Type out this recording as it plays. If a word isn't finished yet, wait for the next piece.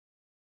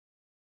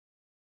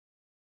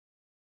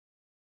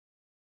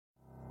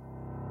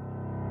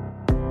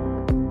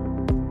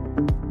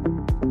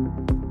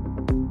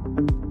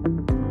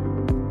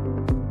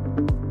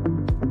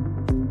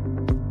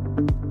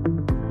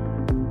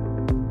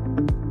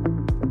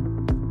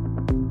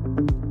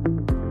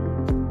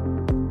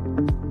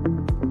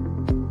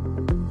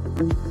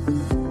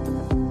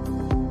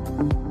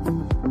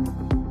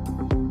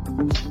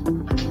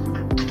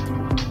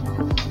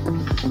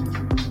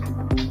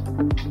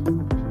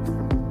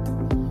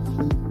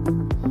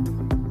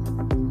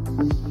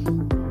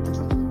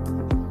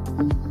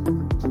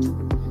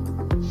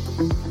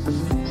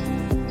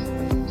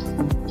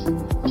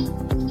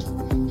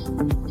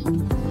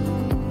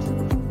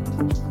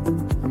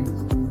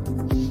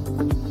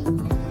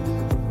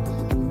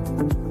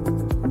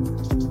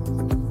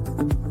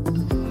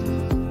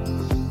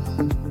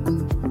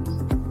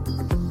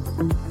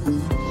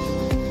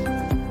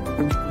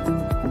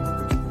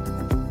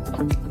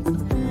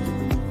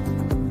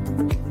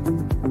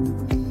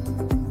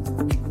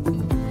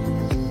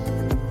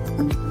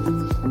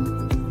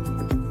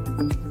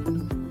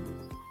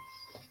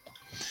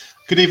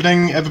Good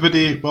evening,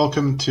 everybody.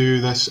 Welcome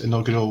to this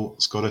inaugural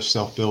Scottish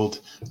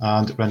Self-Build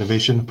and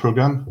Renovation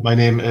programme. My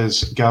name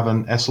is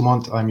Gavin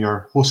Esselmont. I'm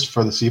your host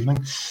for this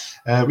evening.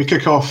 We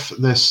kick off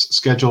this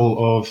schedule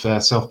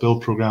of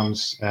self-build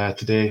programmes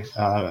today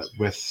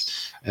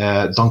with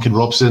Duncan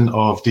Robson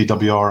of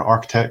DWR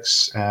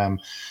Architects.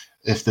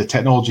 If the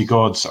technology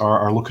gods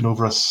are looking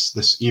over us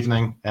this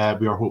evening,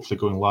 we are hopefully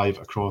going live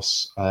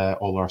across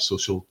all our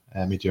social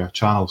media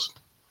channels.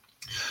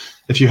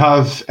 If you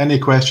have any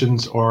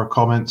questions or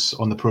comments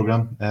on the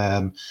programme,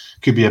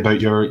 could be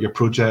about your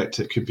project,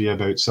 it could be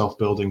about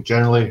self-building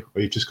generally,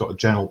 or you've just got a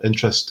general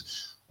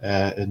interest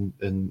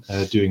in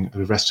doing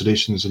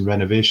restorations and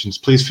renovations,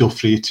 please feel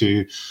free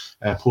to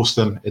post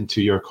them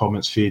into your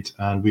comments feed,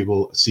 and we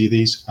will see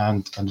these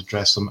and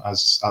address them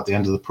at the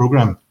end of the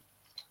programme.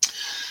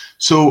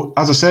 So,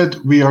 as I said,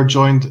 we are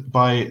joined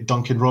by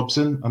Duncan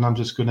Robson, and I'm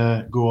just going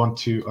to go on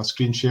to a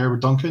screen share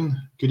with Duncan.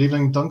 Good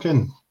evening,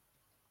 Duncan.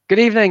 Good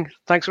evening.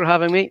 Thanks for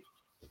having me.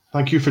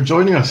 Thank you for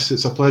joining us.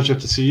 It's a pleasure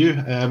to see you.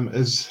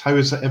 How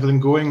is everything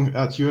going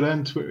at your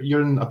end?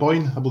 You're in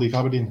Aboyne, I believe,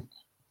 Aberdeen.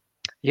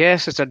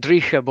 Yes, it's a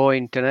Drich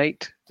Aboyne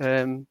tonight.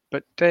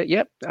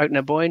 Yep, out in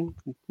Aboyne,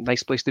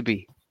 nice place to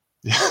be.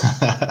 And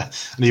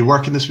are you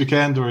working this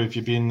weekend, or have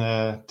you been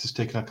just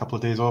taking a couple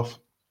of days off?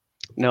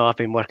 No, I've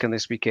been working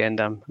this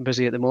weekend. I'm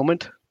busy at the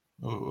moment.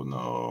 Oh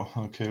no.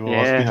 Okay. Well,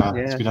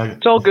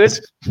 it's all good.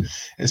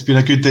 It's been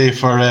a good day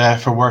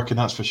for work, and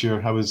that's for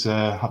sure. I was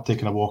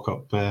taking a walk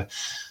up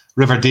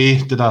River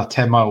Dee. Did a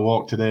 10-mile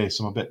walk today,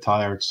 so I'm a bit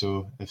tired.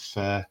 So if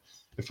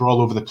we're all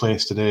over the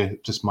place today,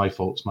 just my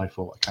fault. It's my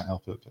fault. I can't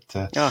help it.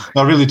 But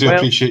I really do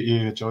appreciate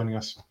you joining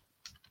us.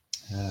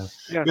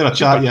 We had a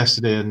chat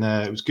yesterday, and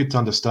it was good to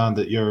understand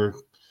that your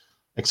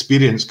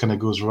experience kind of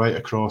goes right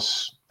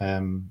across.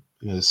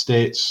 The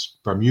States,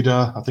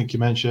 Bermuda, I think you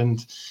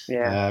mentioned,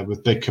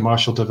 with big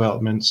commercial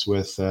developments,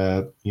 with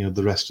the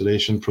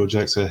restoration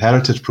projects,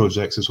 heritage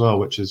projects as well,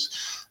 which is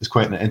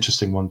quite an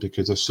interesting one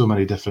because there's so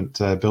many different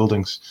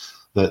buildings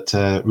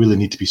that really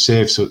need to be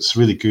saved. So it's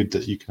really good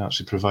that you can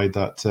actually provide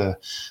that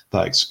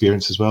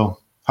experience as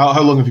well.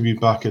 How long have you been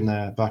back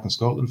in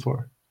Scotland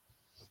for?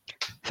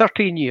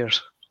 13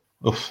 years.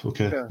 Oh,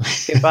 okay.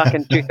 Came back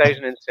in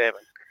 2007.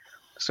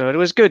 So it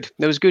was good.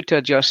 It was good to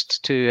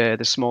adjust to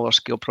the smaller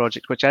scale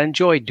project, which I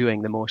enjoyed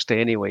doing the most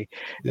anyway.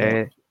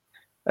 Yeah.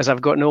 As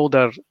I've gotten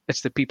older,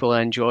 it's the people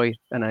I enjoy,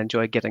 and I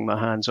enjoy getting my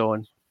hands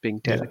on,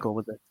 being technical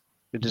with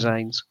the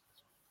designs.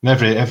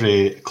 And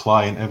every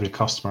client, every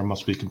customer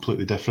must be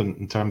completely different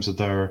in terms of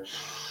their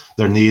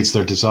needs,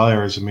 their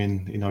desires. I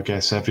mean, I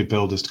guess every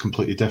build is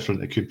completely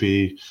different. It could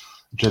be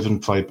driven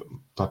by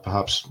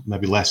perhaps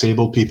maybe less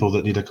able people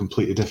that need a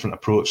completely different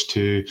approach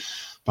to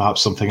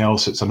perhaps something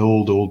else. It's an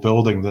old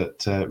building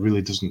that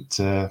really doesn't,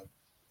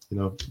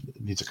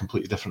 needs a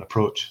completely different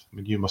approach. I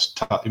mean, you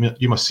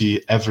must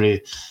see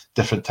every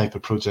different type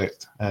of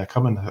project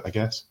coming, I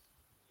guess.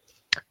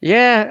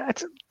 Yeah,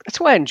 that's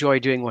why I enjoy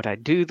doing what I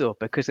do, though,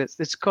 because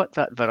it's got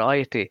that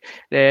variety,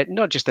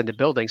 not just in the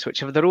buildings,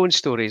 which have their own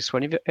stories.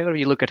 Whenever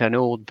you look at an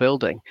old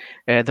building,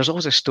 there's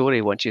always a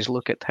story once you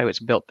look at how it's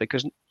built,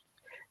 because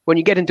when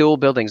you get into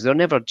old buildings, they're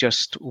never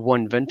just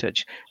one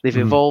vintage. They've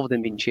evolved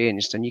and been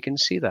changed, and you can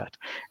see that.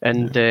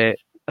 And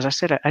as I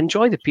said, I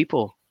enjoy the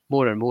people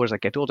more and more as I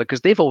get older,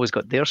 because they've always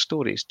got their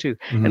stories too.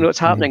 And what's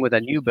happening with a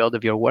new build,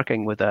 if you're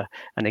working with an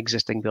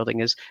existing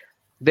building, is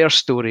their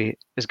story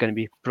is going to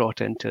be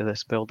brought into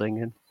this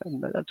building.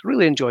 And I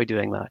really enjoy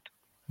doing that.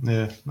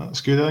 Yeah,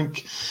 that's good. I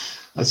think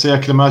I'd say I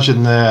can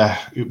imagine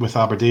with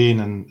Aberdeen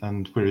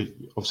and where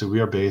obviously we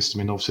are based. I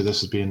mean, obviously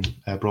this is being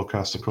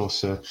broadcast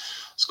across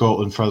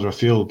Scotland further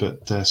afield,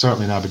 but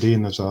certainly in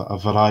Aberdeen there's a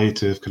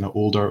variety of kind of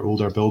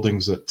older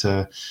buildings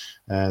that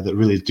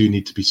really do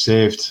need to be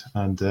saved,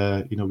 and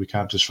we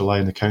can't just rely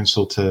on the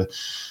council to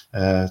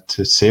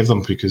save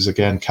them, because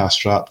again,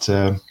 cash-strapped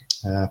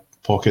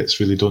pockets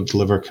really don't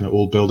deliver kind of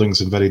old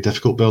buildings and very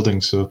difficult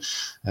buildings. So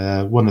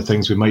one of the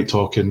things we might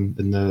talk in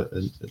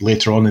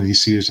later on in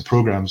these series of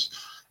programs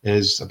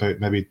is about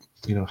maybe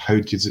how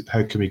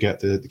can we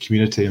get the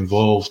community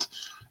involved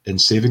in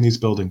saving these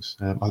buildings.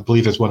 I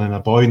believe there's one in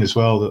Aboyne as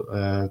well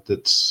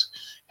that's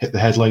hit the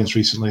headlines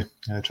recently,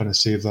 trying to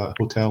save that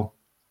hotel.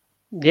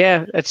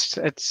 Yeah,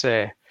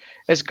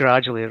 it's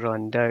gradually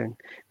run down,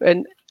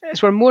 and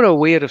as we're more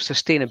aware of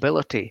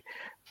sustainability,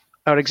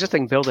 our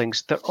existing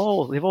buildings, they've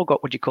all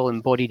got what you call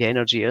embodied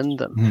energy in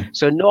them.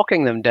 So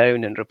knocking them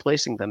down and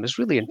replacing them is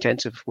really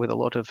intensive with a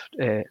lot of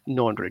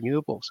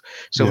non-renewables.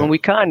 So when we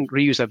can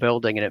reuse a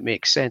building and it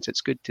makes sense,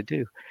 it's good to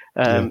do.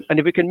 And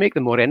if we can make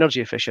them more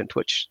energy efficient,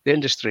 which the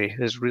industry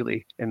has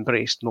really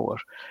embraced more,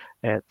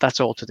 that's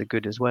all to the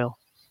good as well.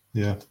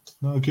 Yeah,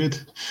 no, good.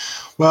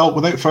 Well,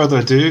 without further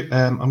ado,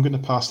 I'm going to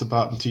pass the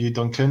baton to you,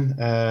 Duncan.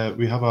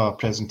 We have a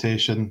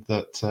presentation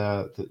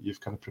that you've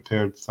kind of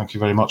prepared. Thank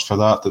you very much for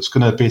that. That's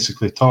going to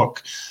basically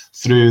talk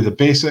through the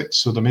basics.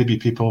 So there may be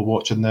people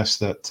watching this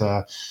that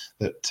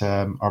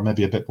are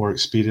maybe a bit more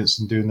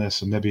experienced in doing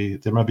this, and maybe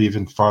they might be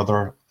even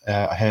further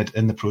ahead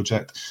in the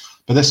project.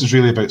 But this is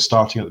really about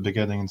starting at the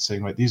beginning and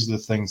saying, right, these are the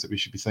things that we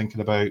should be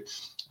thinking about.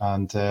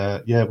 And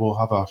yeah, we'll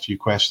have a few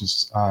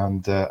questions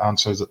and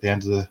answers at the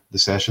end of the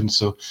session.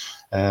 So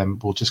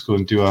we'll just go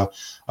and do a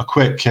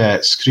quick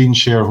screen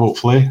share,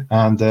 hopefully.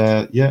 And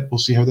yeah, we'll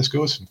see how this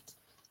goes.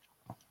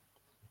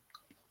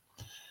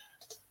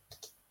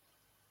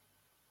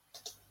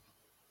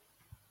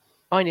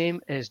 My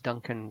name is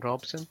Duncan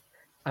Robson.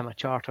 I'm a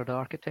chartered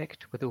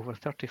architect with over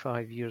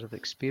 35 years of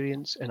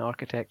experience in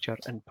architecture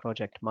and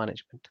project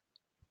management.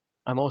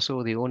 I'm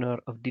also the owner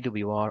of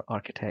DWR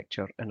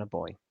Architecture in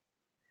Aboyne.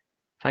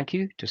 Thank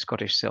you to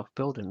Scottish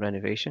Self-Build and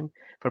Renovation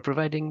for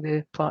providing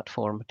the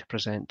platform to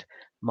present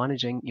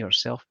managing your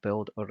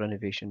self-build or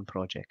renovation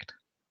project.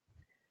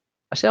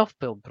 A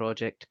self-build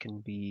project can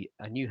be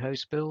a new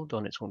house build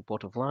on its own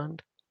plot of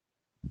land,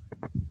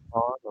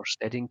 barn or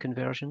steading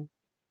conversion,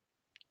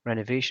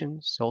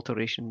 renovations,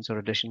 alterations or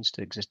additions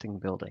to existing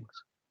buildings.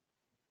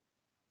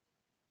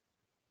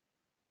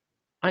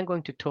 I'm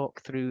going to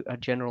talk through a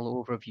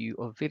general overview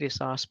of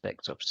various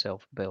aspects of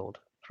self-build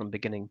from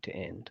beginning to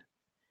end.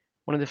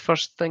 One of the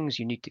first things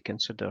you need to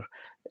consider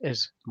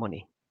is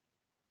money.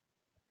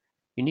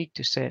 You need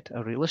to set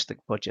a realistic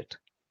budget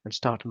and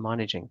start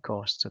managing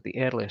costs at the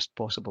earliest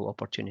possible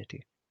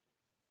opportunity.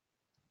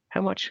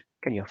 How much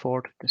can you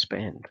afford to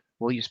spend?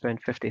 Will you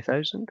spend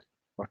 50,000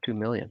 or 2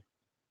 million?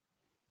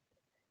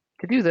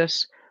 To do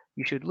this,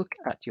 you should look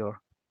at your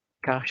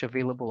cash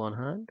available on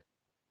hand.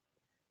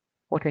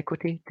 What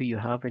equity do you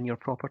have in your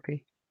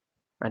property?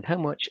 And how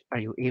much are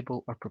you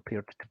able or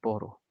prepared to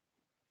borrow?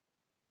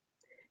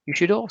 You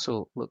should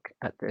also look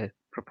at the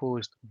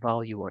proposed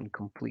value on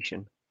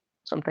completion,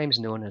 sometimes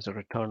known as a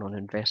return on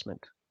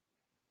investment.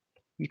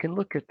 You can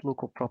look at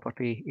local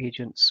property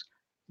agents'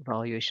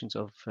 valuations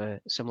of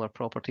similar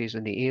properties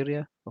in the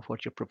area of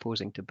what you're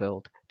proposing to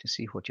build to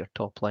see what your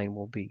top line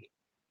will be.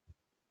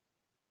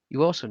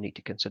 You also need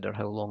to consider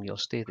how long you'll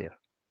stay there.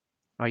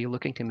 Are you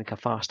looking to make a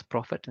fast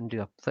profit and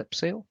do a flip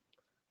sale?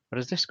 Or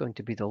is this going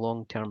to be the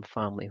long-term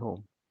family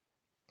home?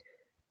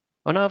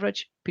 On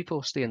average,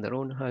 people stay in their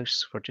own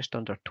house for just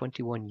under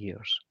 21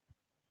 years.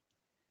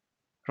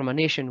 From a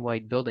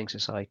nationwide building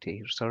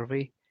society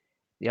survey,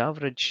 the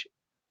average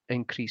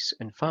increase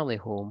in family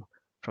home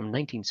from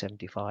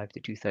 1975 to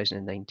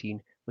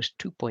 2019 was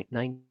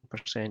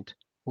 2.9%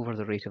 over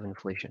the rate of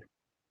inflation.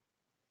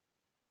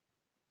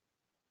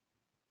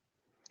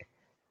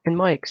 In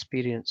my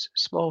experience,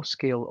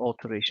 small-scale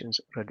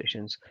alterations or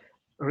additions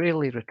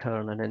rarely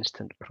return an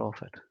instant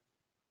profit.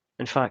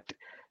 In fact,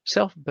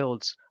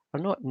 self-builds are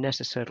not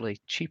necessarily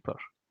cheaper,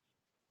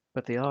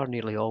 but they are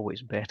nearly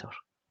always better.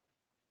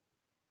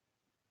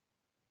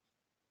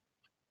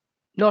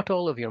 Not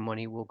all of your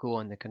money will go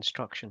on the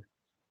construction.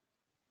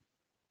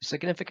 A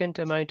significant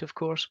amount, of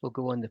course, will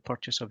go on the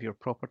purchase of your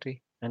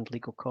property and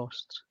legal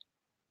costs.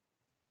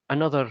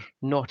 Another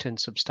not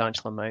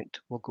insubstantial amount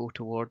will go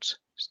towards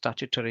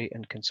statutory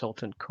and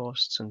consultant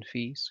costs and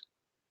fees.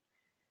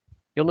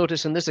 You'll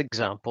notice in this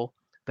example,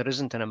 there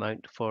isn't an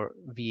amount for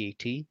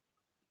VAT,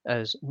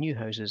 as new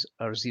houses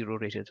are zero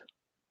rated.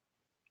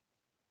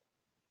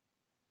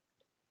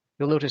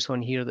 You'll notice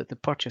on here that the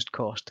purchased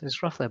cost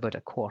is roughly about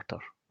a quarter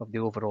of the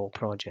overall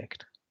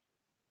project.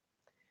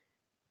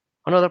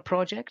 On other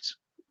projects,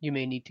 you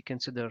may need to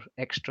consider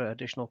extra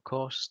additional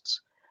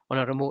costs. On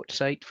a remote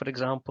site, for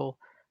example,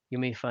 you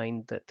may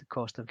find that the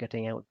cost of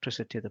getting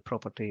electricity to the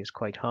property is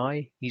quite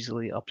high,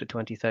 easily up to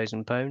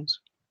 £20,000.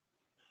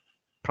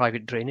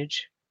 Private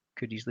drainage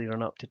could easily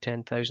run up to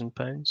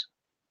 £10,000.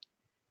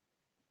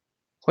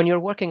 When you're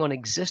working on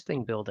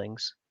existing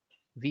buildings,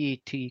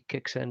 VAT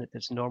kicks in at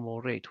its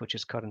normal rate, which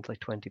is currently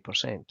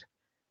 20%,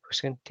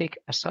 which can take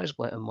a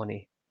sizable amount of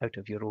money out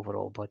of your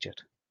overall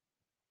budget.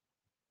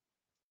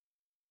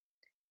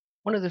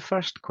 One of the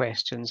first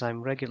questions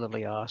I'm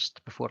regularly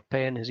asked before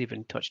pen has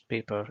even touched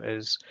paper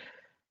is,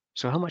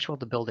 so how much will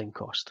the building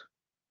cost?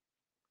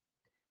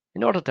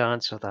 In order to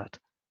answer that,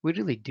 we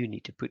really do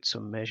need to put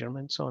some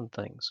measurements on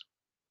things.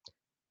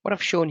 What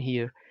I've shown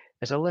here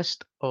is a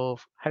list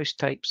of house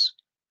types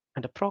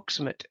and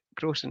approximate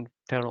gross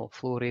internal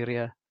floor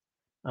area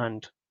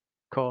and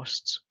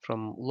costs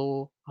from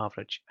low,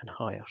 average and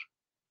higher.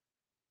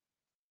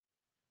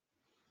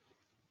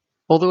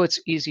 Although it's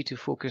easy to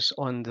focus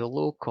on the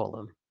low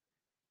column,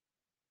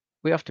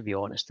 we have to be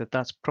honest that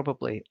that's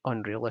probably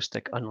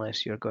unrealistic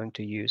unless you're going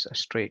to use a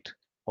straight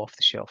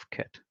off-the-shelf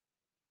kit.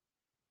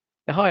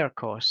 The higher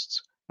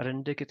costs are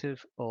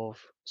indicative of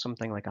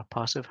something like a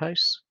passive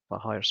house, a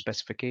higher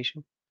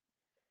specification.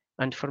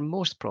 And for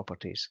most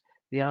properties,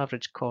 the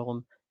average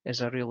column is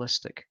a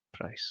realistic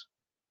price.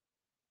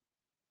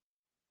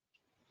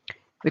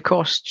 The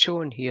costs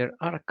shown here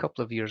are a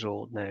couple of years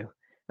old now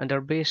and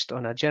are based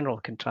on a general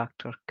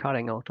contractor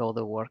carrying out all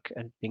the work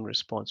and being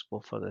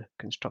responsible for the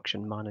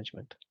construction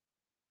management.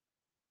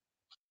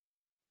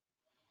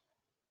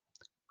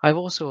 I've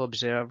also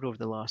observed over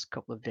the last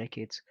couple of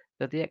decades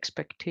that the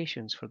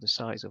expectations for the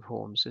size of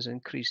homes has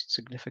increased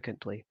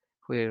significantly,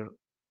 where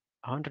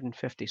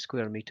 150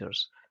 square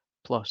meters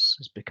plus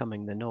is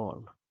becoming the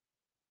norm.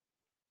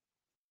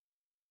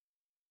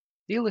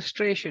 The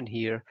illustration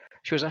here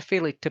shows a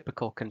fairly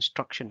typical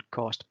construction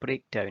cost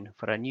breakdown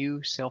for a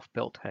new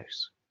self-built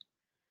house.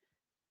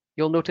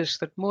 You'll notice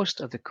that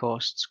most of the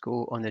costs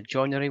go on the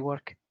joinery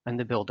work and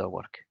the builder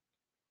work.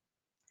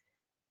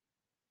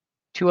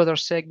 Two other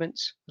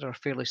segments that are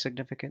fairly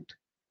significant,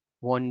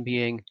 one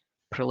being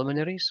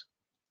preliminaries.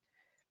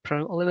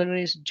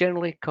 Preliminaries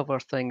generally cover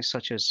things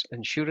such as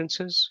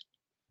insurances,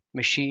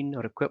 machine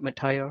or equipment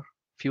hire,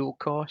 fuel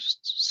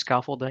costs,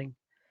 scaffolding,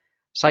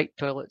 site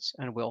toilets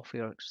and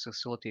welfare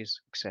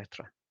facilities,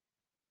 etc.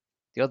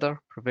 The other,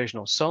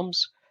 provisional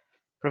sums.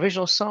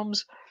 Provisional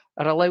sums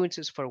are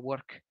allowances for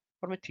work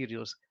or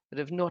materials that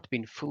have not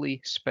been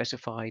fully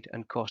specified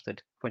and costed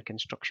when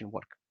construction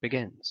work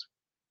begins.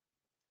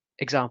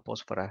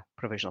 Examples for a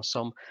provisional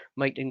sum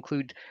might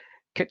include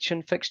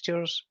kitchen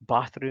fixtures,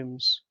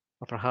 bathrooms,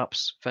 or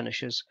perhaps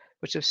finishes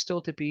which have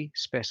still to be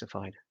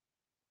specified.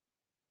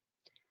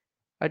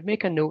 I'd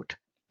make a note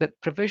that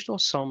provisional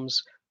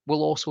sums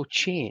will also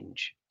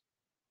change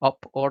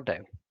up or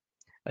down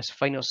as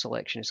final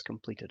selection is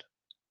completed.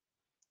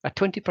 A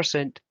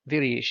 20%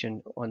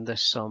 variation on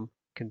this sum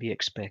can be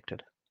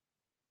expected.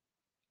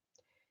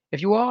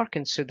 If you are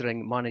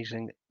considering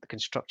managing the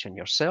construction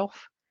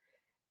yourself,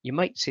 you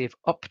might save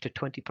up to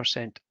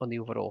 20% on the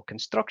overall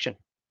construction.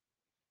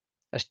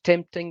 As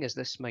tempting as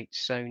this might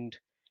sound,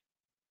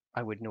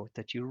 I would note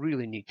that you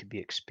really need to be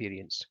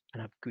experienced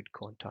and have good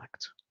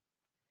contacts.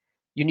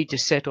 You need to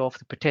set off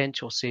the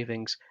potential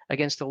savings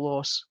against the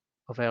loss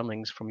of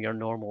earnings from your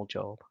normal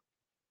job.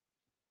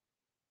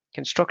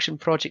 Construction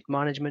project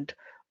management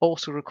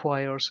also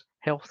requires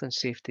health and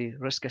safety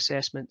risk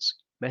assessments,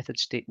 method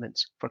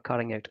statements for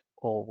carrying out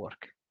all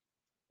work.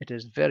 It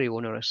is very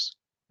onerous,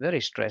 very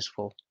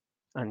stressful,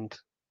 and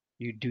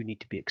you do need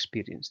to be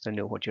experienced and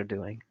know what you're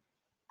doing.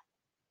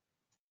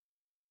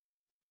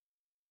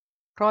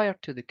 Prior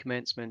to the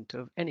commencement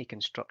of any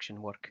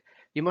construction work,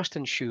 you must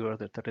ensure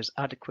that there is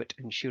adequate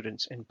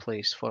insurance in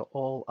place for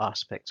all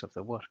aspects of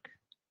the work.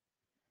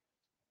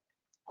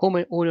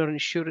 Homeowner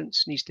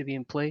insurance needs to be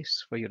in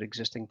place for your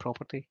existing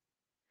property.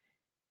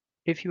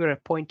 If you are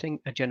appointing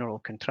a general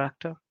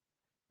contractor,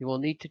 you will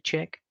need to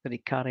check that he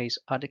carries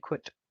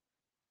adequate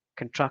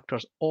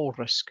contractor's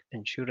all-risk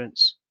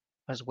insurance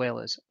as well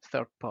as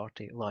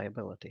third-party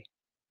liability.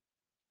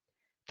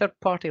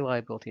 Third-party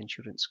liability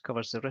insurance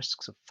covers the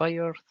risks of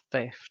fire,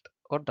 theft,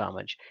 or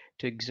damage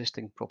to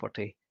existing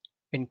property,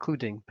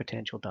 including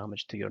potential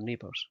damage to your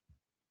neighbours.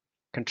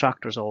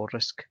 Contractor's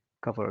all-risk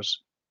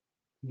covers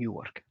new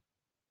work.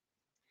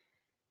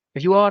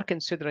 If you are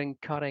considering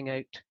carrying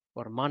out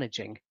or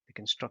managing the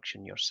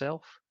construction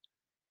yourself,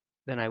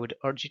 then I would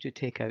urge you to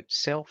take out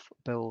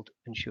self-build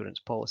insurance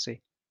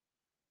policy.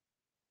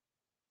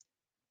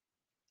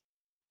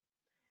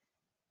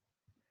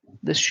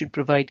 This should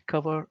provide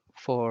cover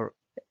for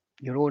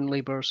your own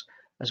labourers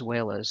as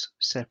well as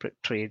separate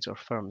trades or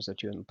firms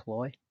that you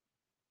employ.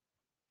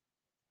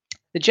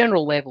 The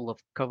general level of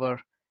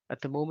cover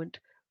at the moment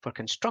for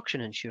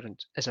construction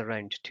insurance is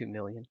around £2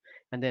 million,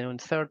 and then on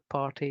third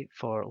party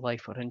for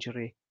life or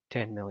injury,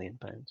 £10 million.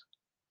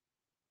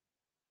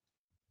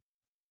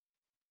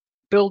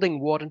 Building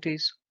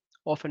warranties,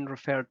 often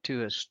referred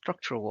to as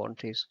structural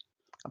warranties,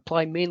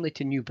 apply mainly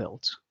to new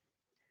builds.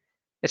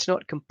 It's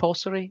not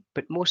compulsory,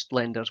 but most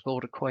lenders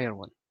will require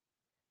one.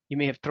 You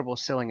may have trouble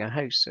selling a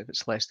house if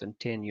it's less than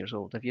 10 years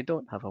old if you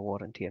don't have a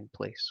warranty in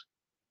place.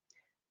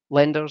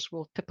 Lenders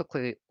will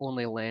typically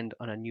only lend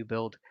on a new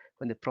build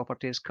when the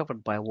property is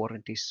covered by a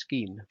warranty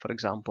scheme, for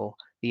example,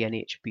 the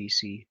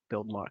NHBC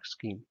Buildmark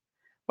scheme,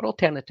 or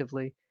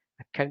alternatively,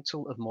 a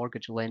Council of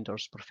Mortgage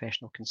Lenders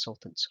Professional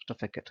Consultant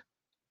certificate,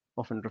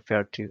 often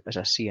referred to as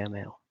a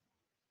CML.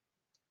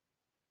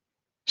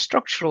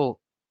 Structural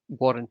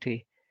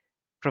warranty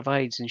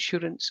provides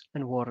insurance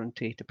and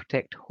warranty to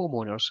protect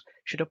homeowners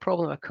should a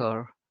problem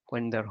occur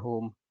when their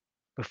home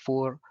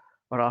before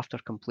or after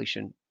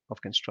completion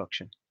of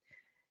construction.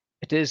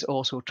 It is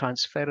also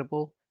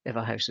transferable if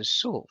a house is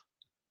sold.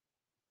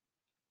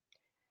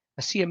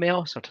 A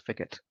CML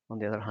certificate, on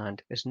the other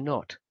hand, is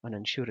not an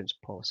insurance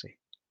policy.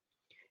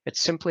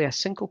 It's simply a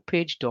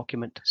single-page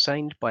document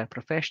signed by a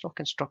professional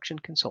construction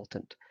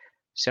consultant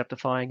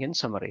certifying in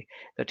summary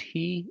that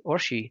he or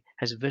she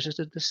has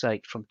visited the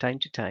site from time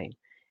to time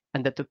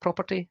and that the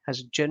property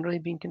has generally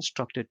been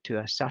constructed to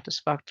a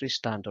satisfactory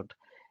standard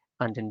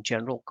and in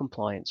general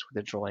compliance with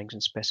the drawings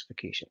and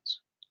specifications.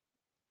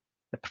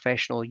 The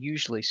professional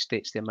usually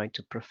states the amount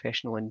of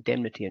professional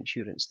indemnity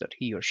insurance that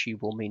he or she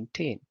will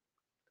maintain.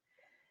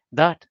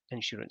 That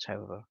insurance,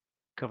 however,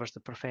 covers the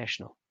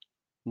professional,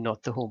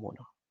 not the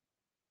homeowner.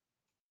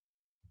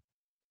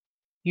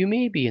 You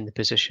may be in the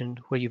position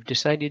where you've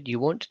decided you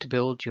want to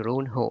build your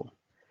own home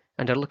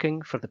and are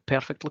looking for the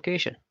perfect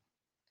location.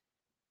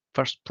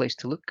 First place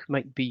to look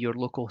might be your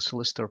local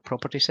solicitor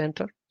property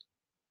centre.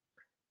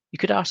 You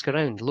could ask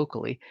around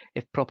locally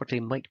if property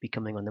might be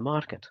coming on the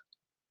market.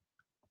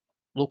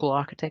 Local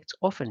architects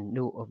often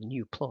know of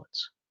new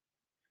plots.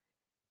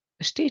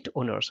 Estate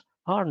owners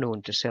are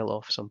known to sell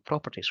off some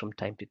properties from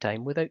time to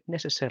time without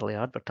necessarily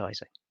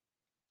advertising.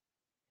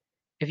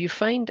 If you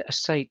find a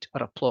site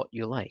or a plot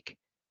you like,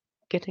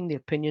 getting the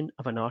opinion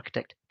of an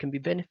architect can be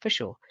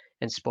beneficial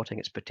in spotting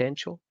its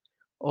potential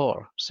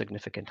or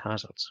significant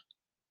hazards.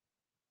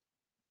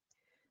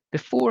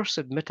 Before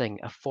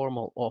submitting a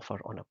formal offer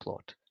on a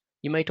plot,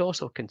 you might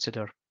also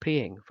consider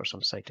paying for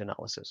some site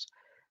analysis,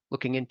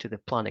 looking into the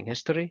planning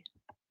history,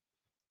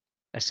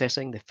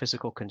 assessing the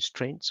physical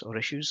constraints or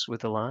issues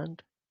with the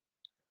land,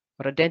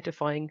 or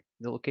identifying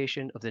the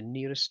location of the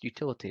nearest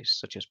utilities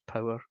such as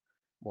power,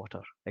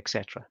 water,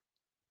 etc.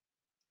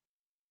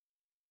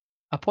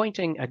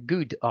 Appointing a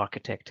good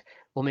architect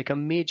will make a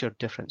major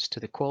difference to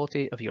the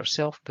quality of your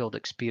self-build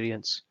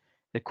experience,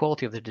 the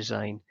quality of the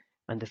design,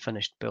 and the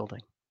finished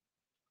building.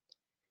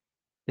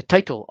 The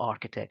title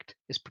architect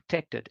is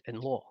protected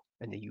in law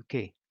in the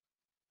UK.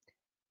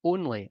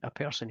 Only a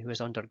person who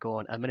has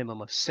undergone a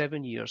minimum of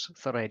 7 years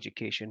thorough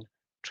education,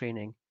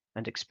 training,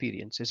 and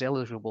experience is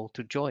eligible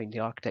to join the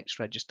Architects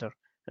Register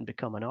and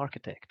become an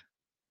architect.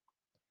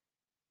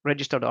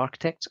 Registered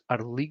architects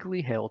are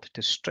legally held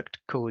to strict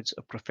codes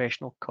of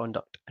professional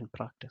conduct and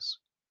practice.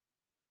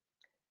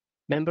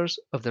 Members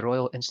of the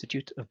Royal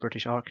Institute of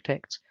British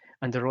Architects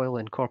and the Royal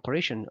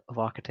Incorporation of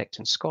Architects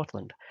in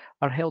Scotland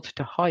are held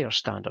to higher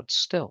standards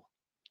still,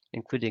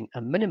 including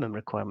a minimum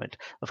requirement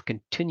of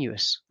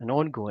continuous and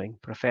ongoing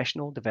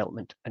professional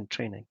development and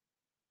training.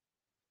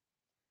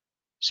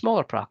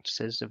 Smaller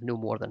practices of no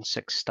more than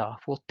 6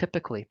 staff will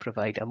typically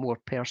provide a more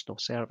personal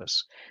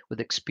service with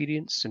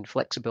experience and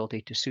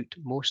flexibility to suit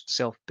most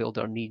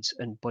self-builder needs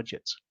and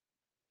budgets.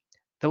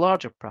 The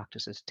larger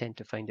practices tend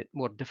to find it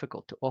more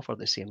difficult to offer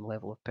the same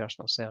level of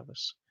personal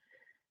service.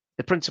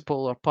 The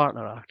principal or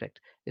partner architect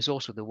is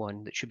also the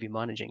one that should be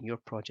managing your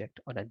project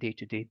on a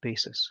day-to-day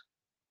basis.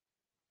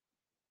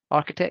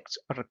 Architects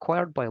are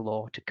required by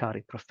law to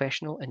carry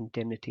professional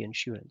indemnity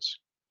insurance.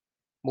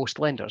 Most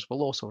lenders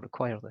will also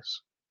require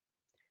this.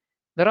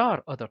 There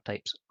are other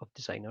types of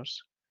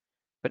designers,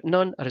 but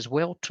none are as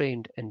well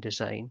trained in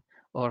design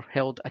or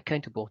held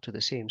accountable to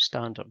the same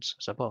standards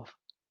as above.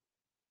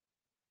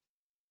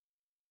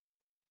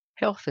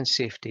 Health and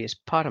safety is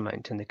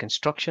paramount in the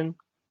construction,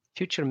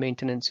 future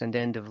maintenance and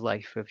end of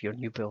life of your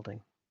new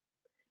building.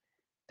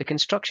 The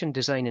Construction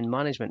Design and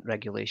Management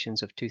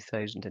Regulations of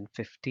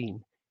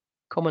 2015,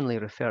 commonly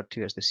referred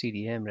to as the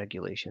CDM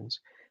regulations,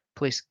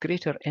 place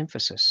greater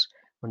emphasis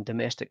on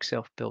domestic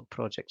self-build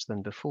projects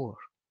than before.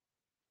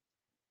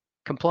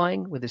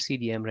 Complying with the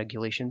CDM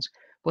regulations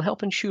will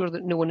help ensure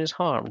that no one is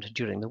harmed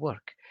during the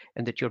work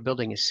and that your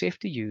building is safe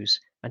to use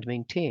and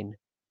maintain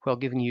while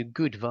giving you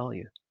good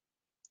value.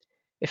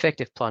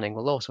 Effective planning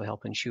will also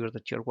help ensure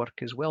that your work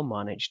is well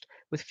managed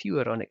with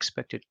fewer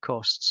unexpected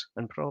costs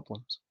and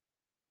problems.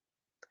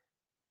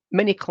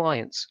 Many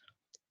clients,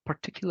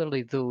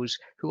 particularly those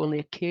who only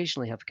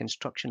occasionally have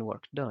construction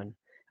work done,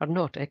 are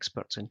not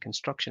experts in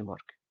construction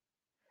work.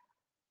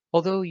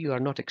 Although you are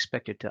not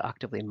expected to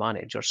actively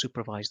manage or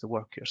supervise the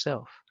work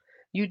yourself,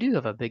 you do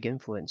have a big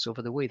influence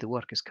over the way the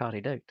work is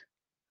carried out.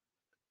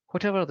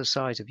 Whatever the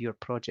size of your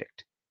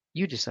project,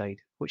 you decide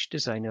which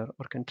designer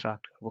or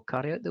contractor will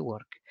carry out the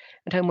work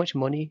and how much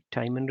money,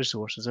 time and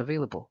resources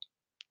available.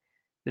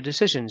 The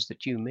decisions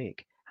that you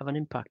make have an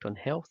impact on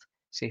health,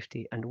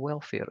 safety and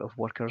welfare of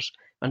workers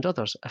and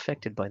others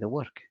affected by the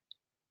work.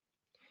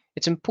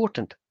 It's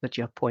important that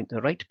you appoint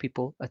the right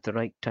people at the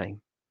right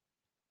time.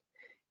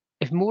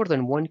 If more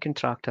than one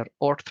contractor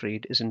or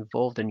trade is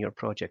involved in your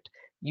project,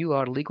 you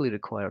are legally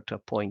required to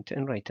appoint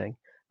in writing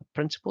a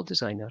principal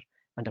designer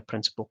and a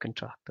principal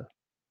contractor.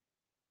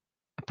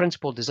 A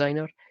principal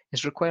designer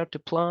is required to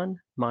plan,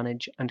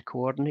 manage, and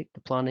coordinate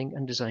the planning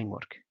and design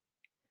work.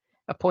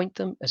 Appoint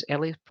them as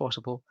early as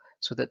possible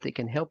so that they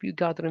can help you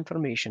gather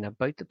information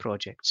about the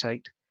project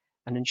site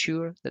and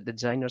ensure that the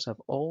designers have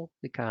all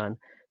they can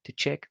to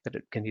check that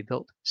it can be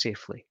built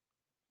safely.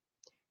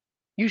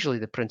 Usually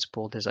the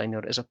principal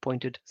designer is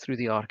appointed through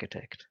the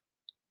architect.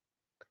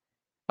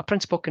 A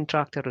principal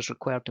contractor is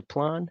required to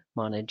plan,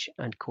 manage,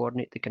 and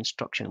coordinate the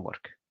construction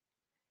work.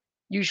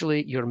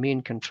 Usually your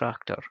main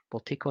contractor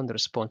will take on the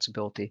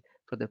responsibility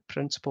for the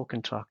principal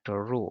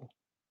contractor role.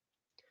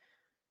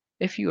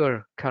 If you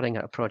are carrying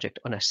out a project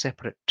on a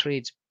separate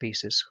trades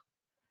basis,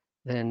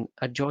 then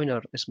a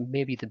joiner is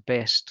maybe the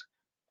best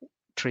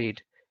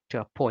trade to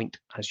appoint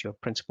as your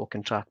principal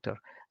contractor,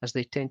 as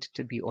they tend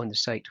to be on the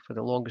site for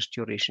the longest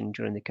duration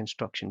during the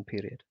construction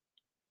period.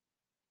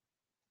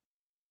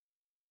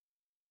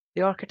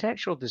 The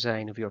architectural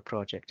design of your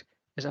project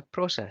is a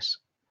process,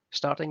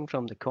 starting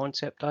from the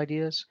concept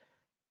ideas,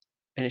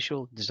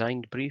 initial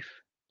designed brief,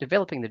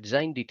 developing the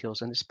design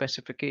details and the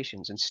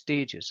specifications in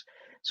stages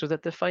so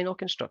that the final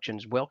construction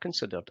is well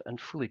considered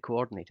and fully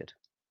coordinated.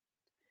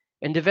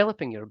 In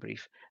developing your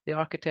brief, the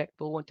architect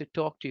will want to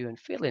talk to you in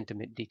fairly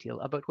intimate detail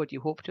about what you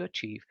hope to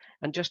achieve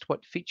and just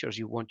what features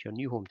you want your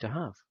new home to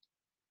have.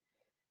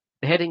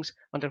 The headings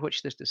under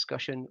which this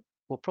discussion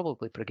will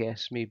probably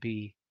progress may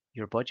be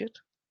your budget,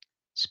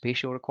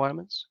 spatial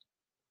requirements,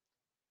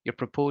 your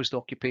proposed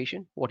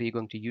occupation, what are you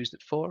going to use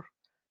it for,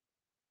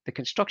 the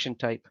construction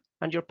type,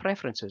 and your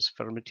preferences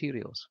for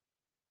materials.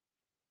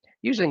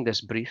 Using this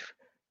brief,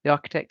 The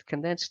architect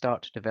can then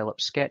start to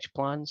develop sketch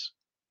plans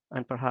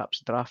and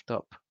perhaps draft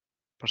up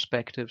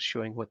perspectives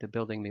showing what the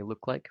building may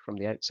look like from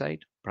the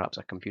outside, perhaps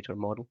a computer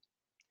model.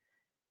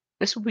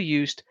 This will be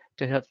used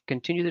to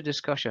continue the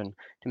discussion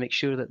to make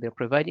sure that they're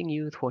providing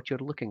you with what you're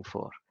looking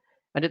for,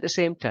 and at the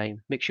same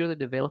time, make sure that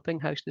developing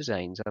house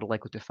designs are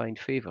likely to find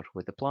favour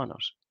with the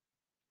planners.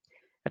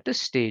 At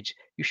this stage,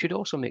 you should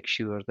also make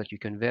sure that you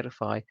can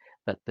verify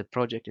that the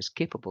project is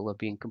capable of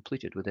being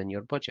completed within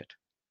your budget.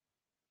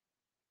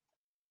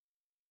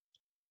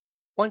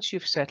 Once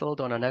you've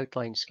settled on an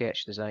outline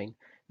sketch design,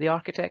 the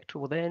architect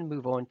will then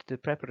move on to the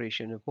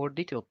preparation of more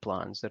detailed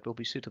plans that will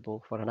be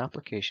suitable for an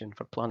application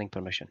for planning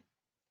permission.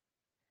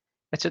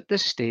 It's at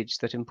this stage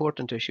that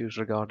important issues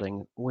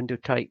regarding window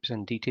types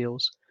and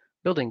details,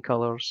 building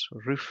colours,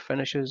 roof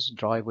finishes,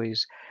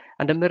 driveways,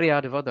 and a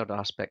myriad of other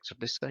aspects are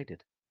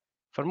decided.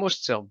 For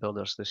most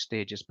self-builders, this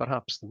stage is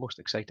perhaps the most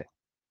exciting.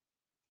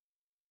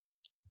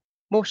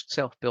 Most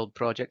self-build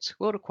projects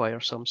will require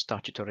some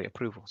statutory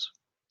approvals,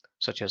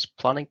 such as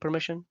planning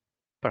permission,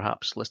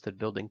 perhaps listed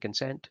building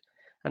consent,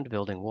 and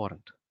building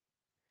warrant.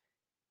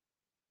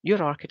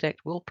 Your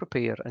architect will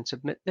prepare and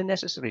submit the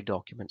necessary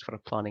documents for a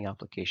planning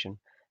application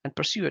and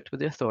pursue it with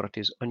the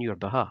authorities on your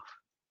behalf.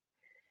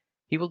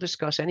 He will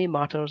discuss any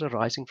matters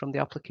arising from the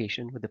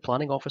application with the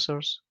planning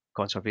officers,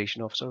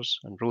 conservation officers,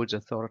 and roads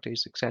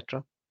authorities,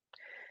 etc.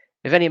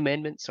 If any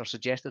amendments are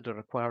suggested or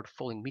required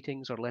following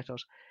meetings or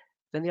letters,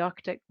 then the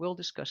architect will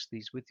discuss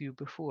these with you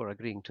before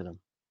agreeing to them.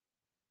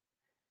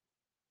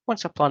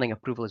 Once a planning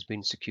approval has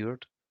been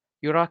secured,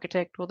 your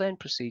architect will then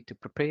proceed to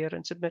prepare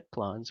and submit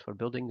plans for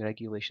building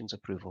regulations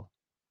approval.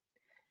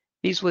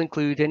 These will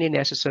include any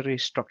necessary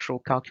structural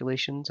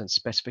calculations and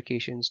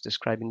specifications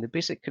describing the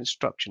basic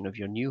construction of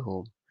your new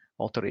home,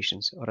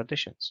 alterations or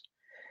additions,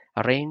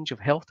 a range of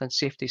health and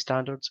safety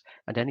standards,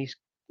 and any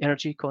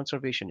energy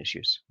conservation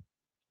issues.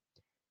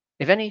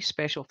 If any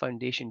special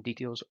foundation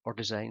details or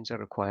designs are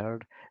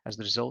required as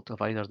the result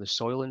of either the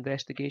soil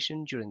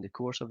investigation during the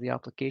course of the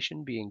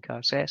application being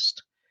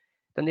assessed,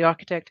 then the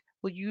architect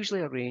will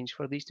usually arrange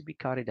for these to be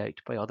carried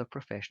out by other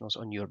professionals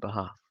on your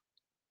behalf.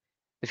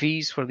 The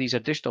fees for these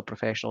additional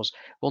professionals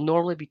will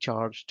normally be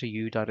charged to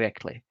you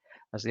directly,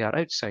 as they are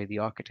outside the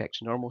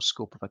architect's normal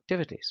scope of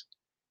activities.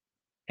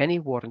 Any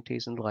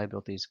warranties and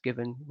liabilities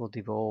given will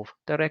devolve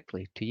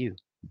directly to you.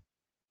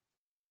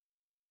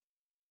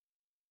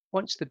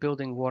 Once the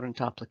building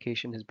warrant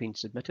application has been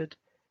submitted,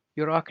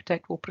 your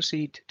architect will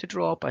proceed to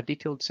draw up a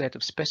detailed set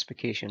of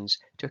specifications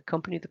to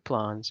accompany the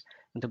plans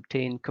and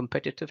obtain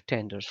competitive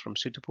tenders from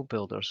suitable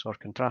builders or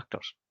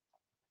contractors.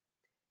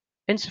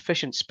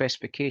 Insufficient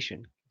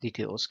specification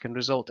details can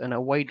result in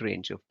a wide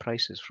range of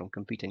prices from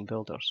competing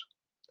builders.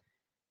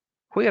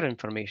 Where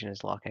information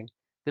is lacking,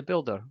 the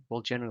builder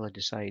will generally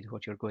decide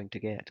what you're going to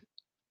get.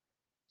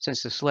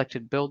 Since the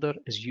selected builder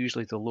is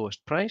usually the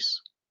lowest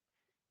price,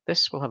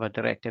 this will have a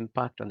direct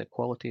impact on the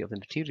quality of the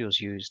materials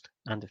used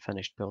and the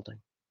finished building.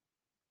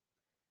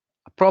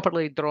 A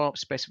properly drawn up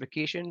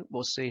specification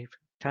will save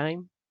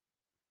time,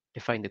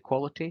 define the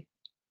quality,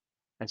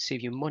 and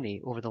save you money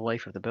over the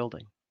life of the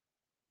building.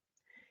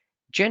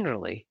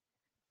 Generally,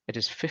 it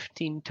is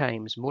 15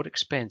 times more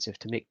expensive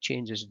to make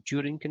changes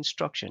during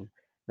construction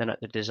than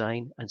at the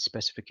design and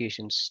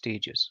specification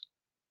stages.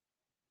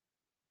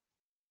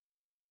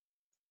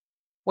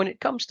 When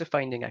it comes to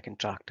finding a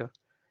contractor,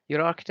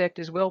 your architect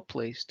is well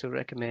placed to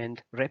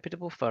recommend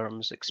reputable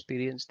firms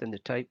experienced in the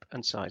type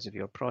and size of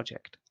your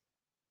project.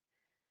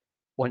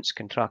 Once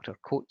contractor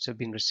quotes have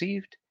been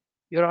received,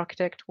 your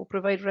architect will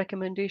provide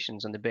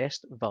recommendations on the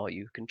best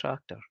value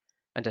contractor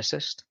and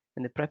assist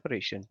in the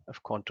preparation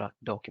of contract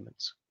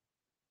documents.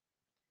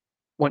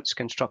 Once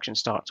construction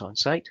starts on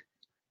site,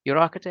 your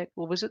architect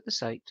will visit the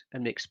site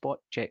and make spot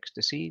checks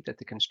to see that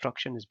the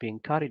construction is being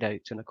carried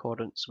out in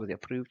accordance with the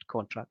approved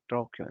contract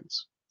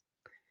documents.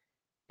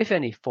 If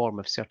any form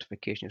of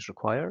certification is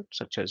required,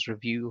 such as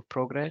review of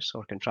progress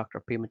or contractor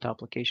payment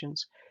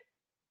applications,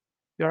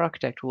 your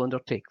architect will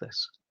undertake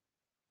this.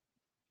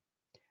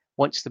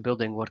 Once the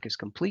building work is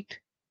complete,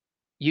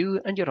 you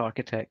and your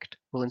architect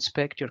will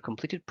inspect your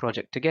completed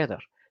project together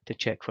to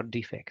check for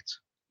defects.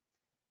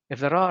 If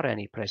there are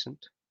any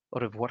present,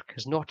 or if work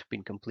has not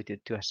been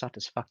completed to a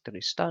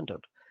satisfactory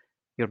standard,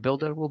 your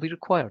builder will be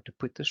required to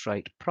put this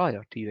right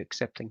prior to you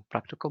accepting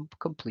practical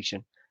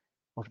completion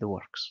of the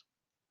works.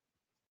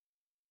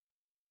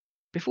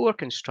 Before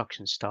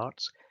construction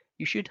starts,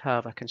 you should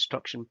have a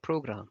construction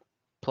program,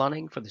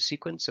 planning for the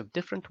sequence of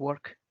different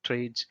work,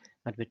 trades,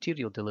 and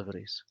material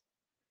deliveries.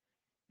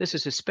 This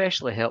is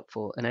especially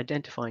helpful in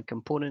identifying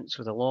components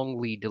with a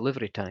long lead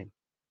delivery time.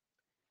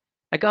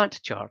 A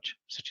Gantt chart,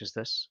 such as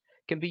this,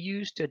 can be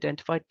used to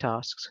identify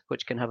tasks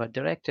which can have a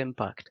direct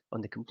impact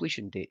on the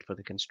completion date for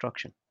the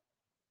construction.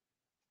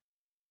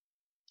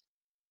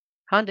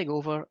 Handing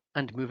over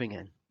and moving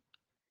in.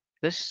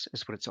 This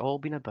is what it's all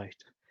been about.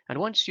 And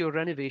once your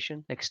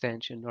renovation,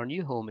 extension, or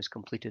new home is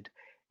completed,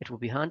 it will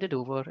be handed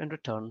over in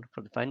return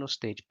for the final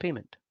stage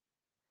payment.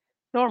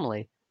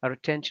 Normally, a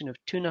retention of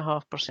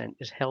 2.5%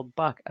 is held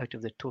back out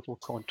of the total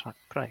contract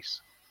price.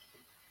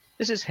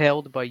 This is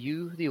held by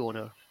you, the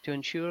owner, to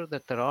ensure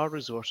that there are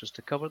resources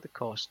to cover the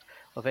cost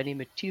of any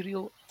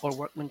material or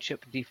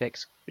workmanship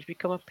defects which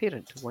become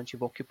apparent once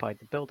you've occupied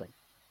the building.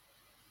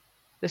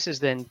 This is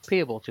then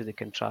payable to the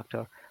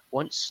contractor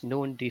once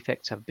known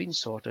defects have been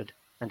sorted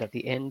and at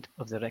the end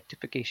of the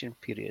rectification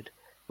period,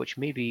 which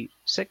may be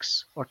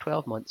 6 or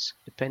 12 months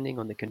depending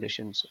on the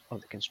conditions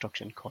of the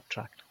construction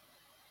contract.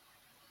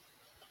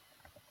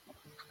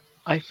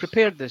 I've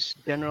prepared this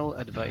general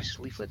advice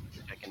leaflet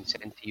that I can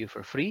send to you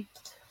for free.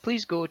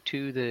 Please go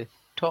to the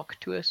Talk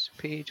to Us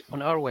page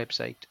on our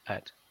website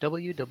at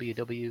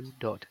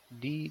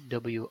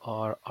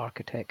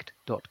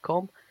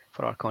www.dwrarchitect.com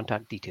for our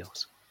contact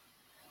details.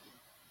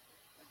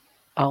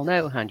 I'll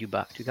now hand you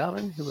back to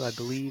Gavin, who I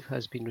believe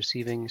has been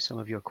receiving some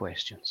of your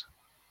questions.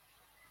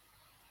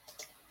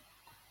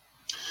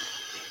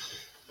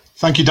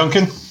 Thank you,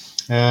 Duncan.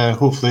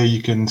 Hopefully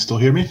you can still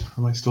hear me.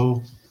 Am I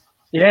still?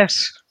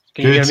 Yes.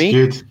 Can you hear me?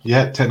 Good.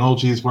 Yeah,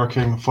 technology is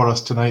working for us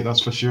tonight,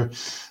 that's for sure.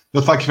 No,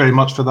 thank you very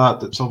much for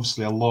that. It's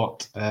obviously a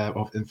lot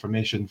of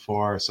information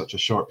for such a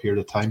short period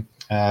of time.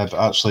 But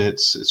actually,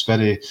 it's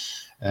very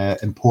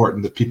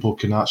important that people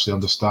can actually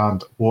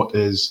understand what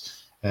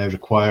is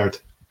required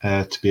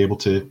to be able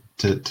to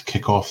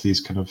kick off these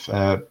kind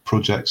of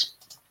projects.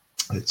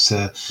 It's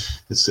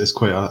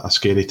quite a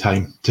scary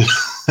time to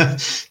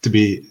to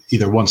be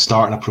either one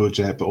starting a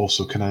project, but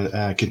also kind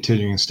of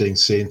continuing and staying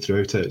sane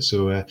throughout it.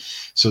 So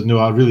no,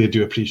 I really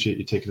do appreciate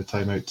you taking the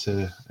time out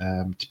to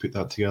put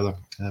that together.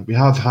 We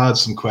have had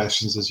some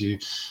questions, as you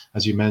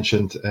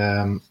mentioned,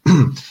 and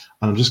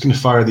I'm just going to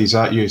fire these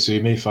at you. So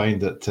you may find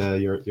that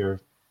you're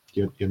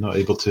not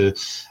able to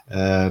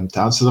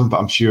answer them, but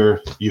I'm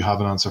sure you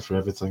have an answer for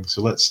everything.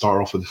 So let's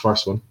start off with the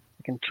first one.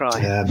 I can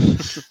try.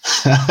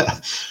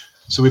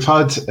 So we've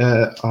had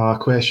a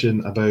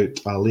question about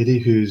a lady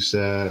who's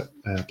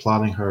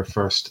planning her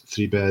first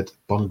 3-bed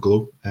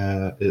bungalow.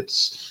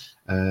 It's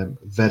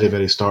very,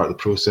 very start of the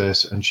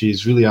process, and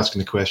she's really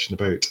asking a question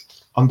about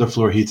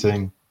underfloor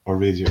heating or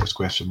radiators,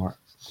 question mark.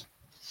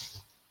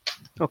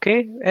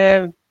 Okay.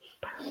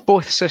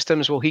 Both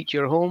systems will heat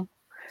your home.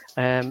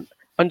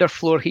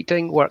 Underfloor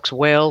heating works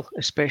well,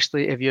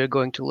 especially if you're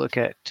going to look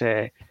at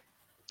a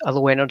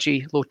low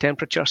energy, low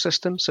temperature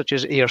system, such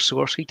as air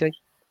source heating.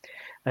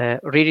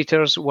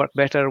 Radiators work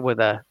better with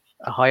a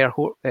higher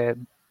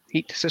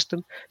heat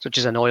system, such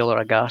as an oil or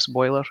a gas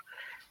boiler.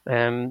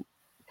 And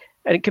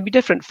it can be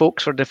different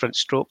folks for different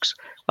strokes.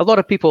 A lot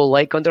of people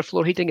like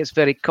underfloor heating. It's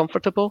very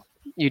comfortable.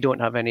 You don't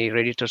have any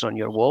radiators on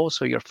your walls,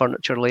 so your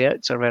furniture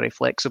layouts are very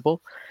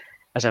flexible.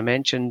 As I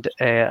mentioned,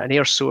 an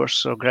air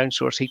source or ground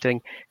source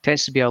heating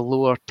tends to be a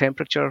lower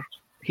temperature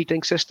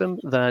heating system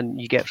than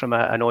you get from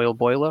an oil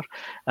boiler.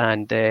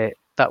 And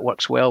that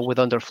works well with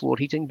underfloor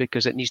heating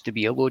because it needs to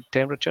be a low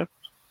temperature.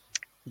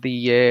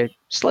 The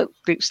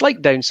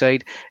slight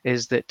downside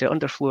is that the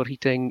underfloor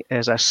heating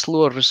is a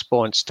slower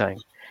response time.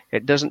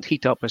 It doesn't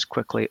heat up as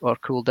quickly or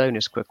cool down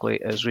as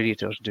quickly as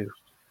radiators do.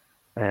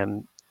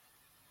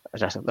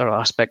 Another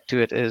aspect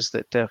to it is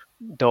that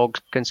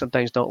dogs can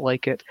sometimes not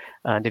like it,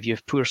 and if you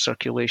have poor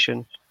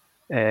circulation,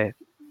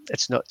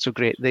 it's not so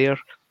great there.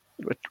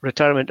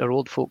 Retirement or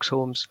old folks'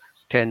 homes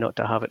tend not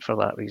to have it for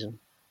that reason.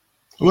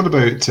 What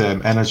about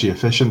energy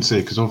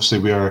efficiency? Because obviously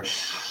we're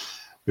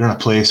in a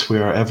place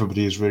where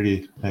everybody is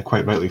really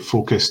quite rightly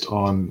focused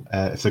on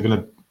if they're going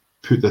to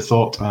put the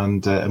thought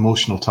and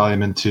emotional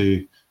time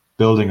into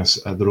building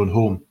their own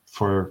home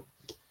for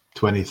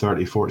 20,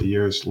 30, 40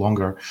 years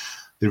longer,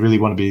 they really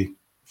want to be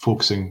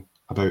focusing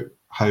about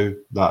how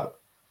that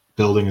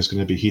building is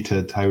going to be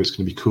heated, how it's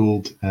going to be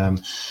cooled.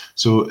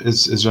 So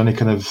is there any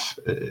kind of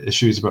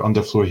issues about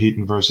underfloor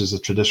heating versus the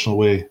traditional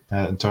way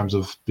in terms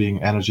of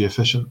being energy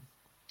efficient?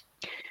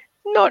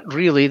 Not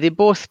really. They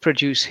both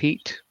produce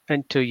heat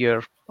into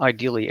your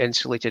ideally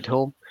insulated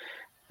home.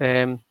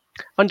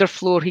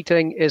 Underfloor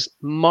heating is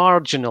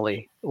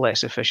marginally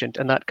less efficient,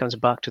 and that comes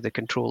back to the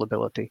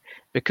controllability.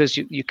 Because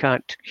you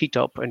can't heat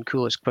up and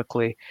cool as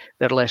quickly,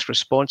 they're less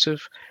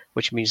responsive,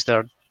 which means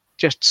they're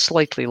just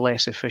slightly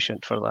less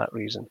efficient for that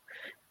reason.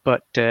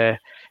 But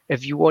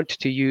if you want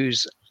to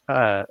use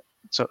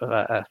sort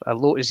of a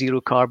low to zero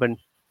carbon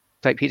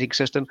type heating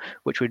system,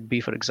 which would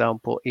be, for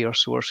example, air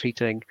source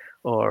heating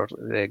or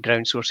the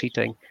ground source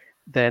heating,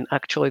 then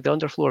actually the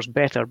underfloor is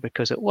better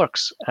because it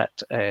works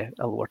at a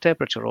lower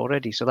temperature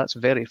already. So that's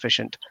very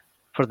efficient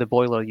for the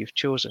boiler you've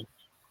chosen.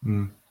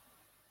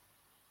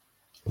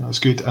 That's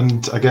good.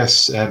 And I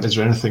guess, is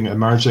there anything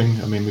emerging?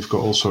 I mean, we've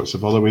got all sorts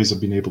of other ways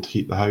of being able to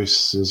heat the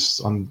house.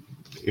 There's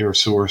air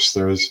source,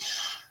 there's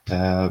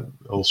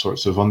all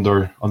sorts of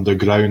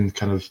underground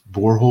kind of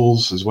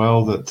boreholes as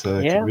well that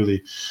can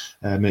really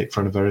make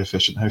for a very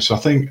efficient house. So I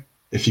think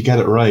if you get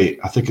it right,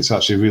 I think it's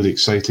actually really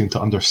exciting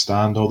to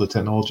understand all the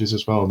technologies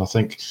as well. And I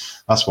think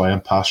that's why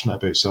I'm passionate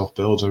about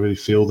self-builds. I really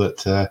feel that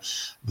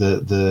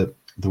the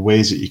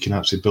ways that you can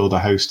actually build a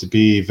house to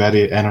be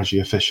very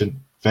energy efficient,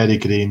 very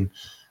green,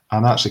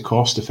 and actually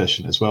cost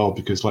efficient as well,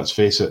 because let's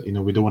face it,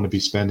 we don't want to be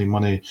spending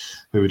money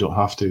where we don't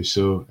have to.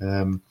 So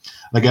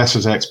I guess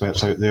there's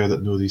experts out there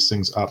that know these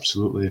things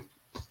absolutely.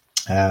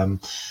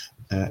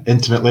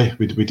 intimately.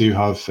 We do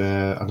have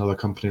another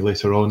company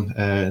later on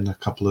in a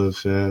couple of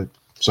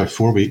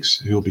 4 weeks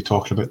who will be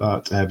talking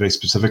about that very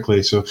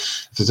specifically. So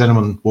if there's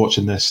anyone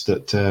watching this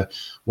that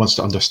wants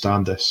to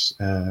understand this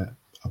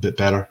a bit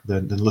better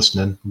than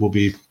listening, we'll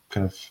be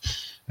kind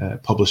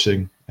of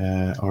publishing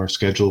our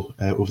schedule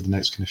over the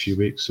next kind of few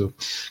weeks. So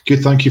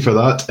good, thank you for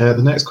that.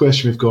 The next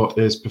question we've got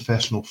is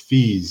professional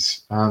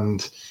fees,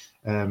 and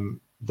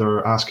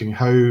they're asking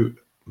how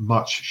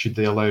much should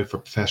they allow for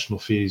professional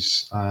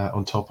fees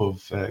on top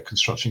of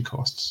construction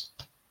costs?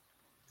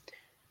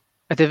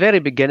 At the very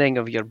beginning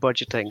of your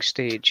budgeting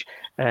stage,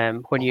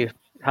 when you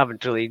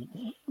haven't really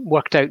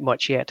worked out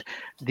much yet,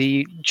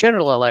 the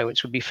general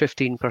allowance would be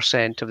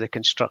 15% of the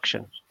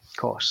construction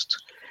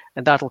cost.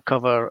 And that'll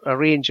cover a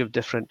range of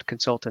different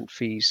consultant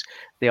fees: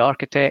 the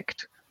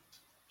architect,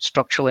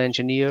 structural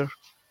engineer,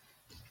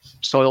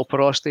 soil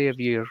porosity if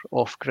you're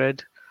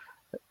off-grid,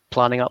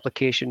 planning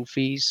application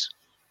fees,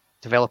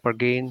 developer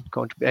gain,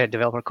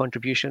 developer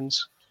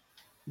contributions,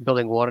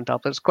 building warrant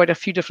up. There's quite a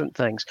few different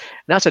things.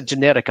 And that's a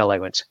generic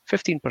allowance.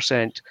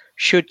 15%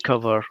 should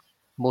cover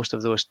most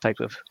of those type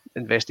of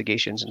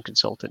investigations and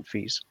consultant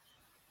fees.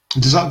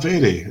 Does that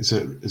vary? Is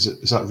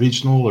that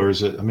regional, or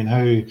is it? I mean,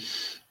 how?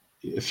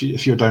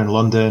 If you're down in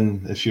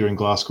London, if you're in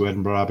Glasgow,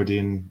 Edinburgh,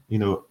 Aberdeen,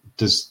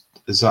 is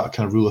that a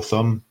kind of rule of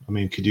thumb? I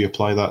mean, could you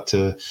apply that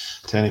to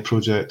any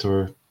project,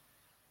 or?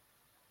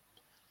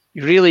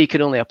 You really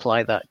can only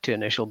apply that to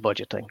initial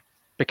budgeting,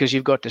 because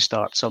you've got to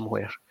start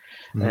somewhere.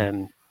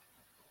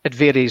 It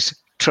varies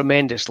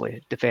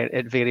tremendously.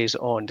 It varies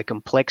on the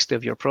complexity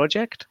of your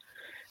project.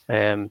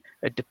 For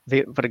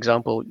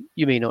example,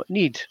 you may not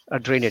need a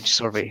drainage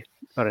survey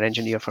or an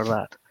engineer for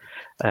that.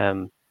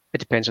 It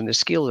depends on the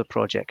scale of the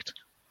project.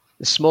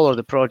 The smaller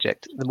the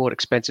project, the more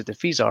expensive the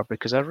fees are,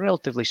 because they're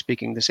relatively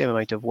speaking the same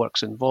amount of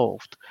work's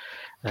involved.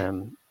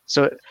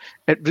 So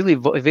it really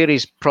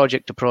varies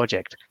project to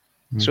project.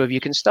 So if you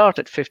can start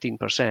at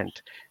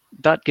 15%,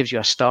 that gives you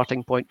a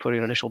starting point for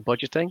your initial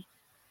budgeting.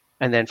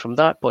 And then from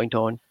that point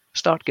on,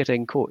 start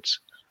getting quotes.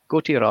 Go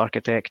to your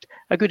architect.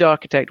 A good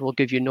architect will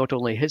give you not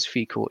only his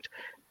fee quote,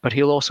 but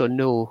he'll also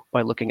know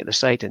by looking at the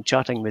site and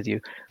chatting with you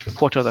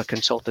what other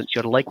consultants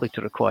you're likely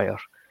to require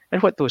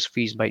and what those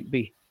fees might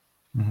be.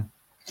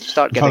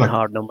 Start getting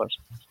hard numbers.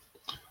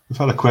 We've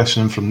had a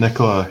question from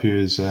Nicola, who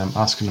is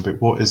asking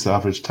about what is the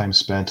average time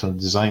spent on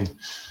design.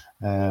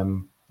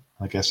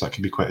 I guess that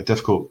can be quite a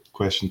difficult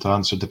question to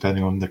answer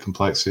depending on the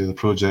complexity of the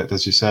project,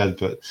 as you said,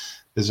 but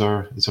is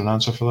there an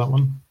answer for that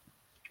one?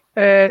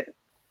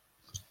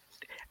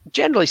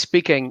 Generally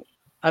speaking,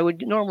 I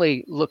would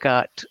normally look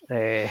at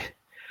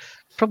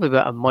probably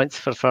about a month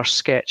for first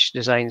sketch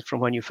designs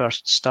from when you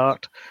first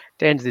start. At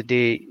the end of the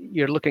day,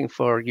 you're looking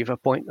for,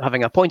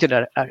 having appointed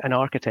an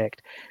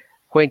architect,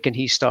 when can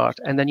he start?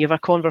 And then you have a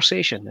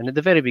conversation. And at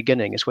the very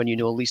beginning is when you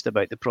know least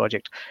about the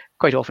project.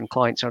 Quite often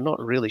clients are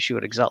not really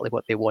sure exactly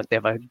what they want. They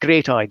have a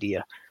great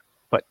idea,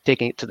 but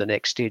taking it to the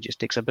next stages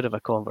takes a bit of a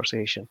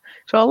conversation.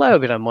 So I'll allow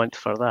about a month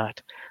for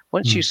that.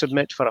 Once you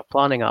submit for a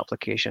planning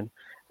application,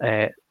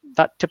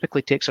 that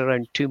typically takes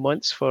around 2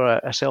 months for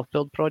a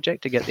self-build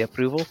project to get the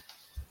approval.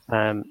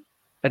 And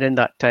in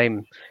that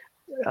time,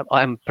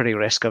 I'm pretty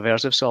risk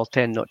averse, so I'll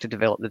tend not to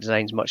develop the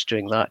designs much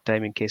during that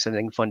time in case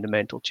anything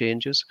fundamental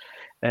changes.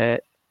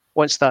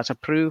 Once that's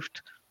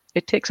approved,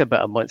 it takes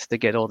about a month to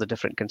get all the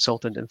different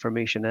consultant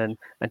information in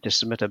and to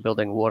submit a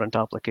building warrant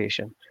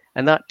application.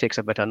 And that takes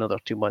about another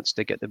 2 months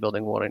to get the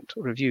building warrant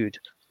reviewed.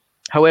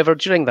 However,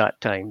 during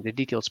that time, the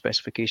detailed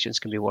specifications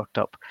can be worked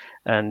up,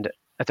 and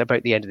at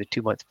about the end of the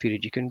 2 month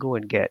period, you can go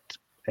and get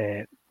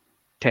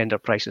tender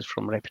prices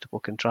from reputable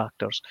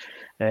contractors.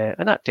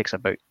 And that takes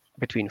about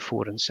between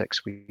 4 and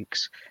 6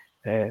 weeks.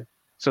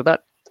 So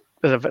that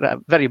is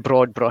a very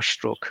broad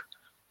brushstroke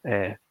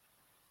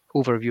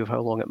overview of how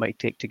long it might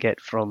take to get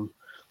from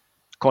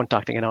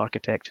contacting an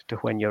architect to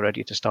when you're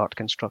ready to start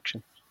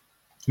construction.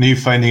 Are you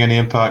finding any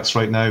impacts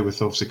right now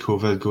with obviously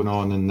COVID going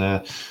on and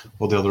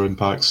all the other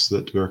impacts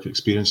that we're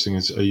experiencing?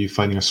 Are you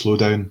finding a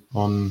slowdown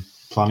on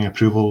planning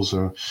approvals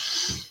or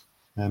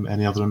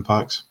any other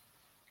impacts?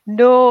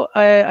 No,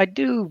 I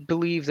do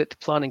believe that the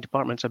planning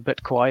department's a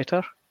bit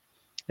quieter.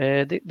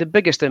 The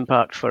biggest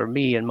impact for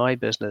me and my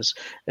business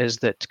is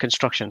that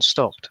construction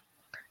stopped.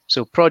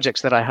 So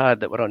projects that I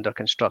had that were under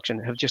construction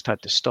have just had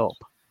to stop.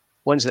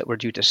 Ones that were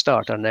due to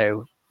start are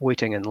now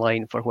waiting in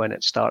line for when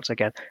it starts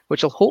again,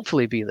 which will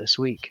hopefully be this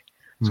week.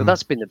 So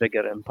that's been the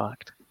bigger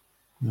impact.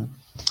 Yeah.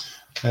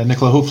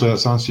 Nicola, hopefully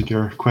that's answered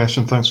your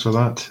question. Thanks for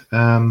that.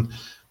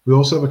 We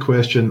also have a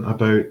question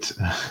about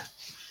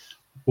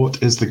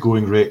what is the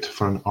going rate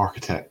for an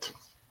architect?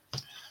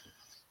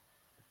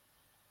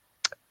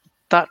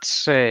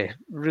 That's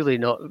really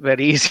not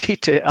very easy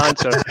to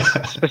answer.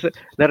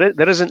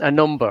 There isn't a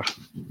number.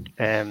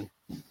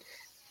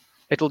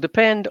 It'll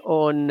depend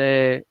on,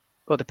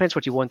 well, it depends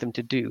what you want them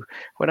to do.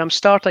 When I'm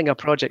starting a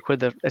project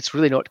where it's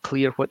really not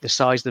clear what the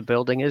size of the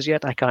building is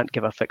yet, I can't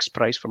give a fixed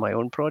price for my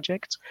own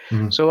projects.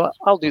 So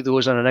I'll do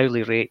those on an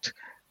hourly rate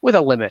with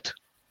a limit.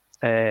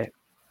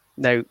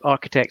 Now,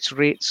 architects'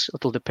 rates,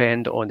 it'll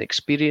depend on the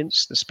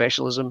experience, the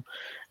specialism,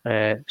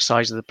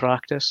 size of the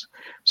practice.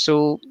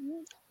 So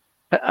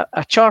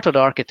a chartered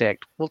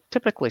architect will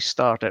typically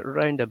start at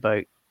around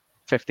about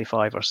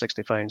 55 or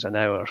 60 pounds an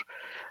hour,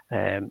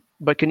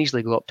 but can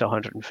easily go up to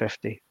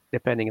 150,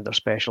 depending if they're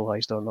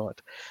specialised or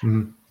not.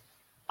 Mm-hmm.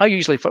 I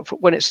usually, for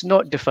when it's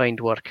not defined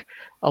work,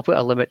 I'll put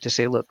a limit to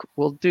say, look,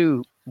 we'll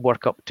do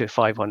work up to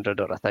 500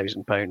 or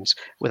 £1,000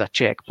 with a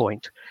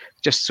checkpoint,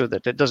 just so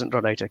that it doesn't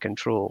run out of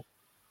control.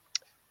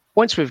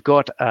 Once we've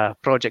got a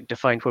project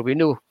defined where we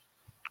know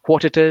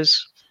what it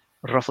is,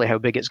 roughly how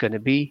big it's going to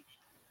be,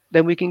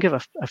 then we can give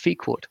a fee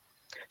quote.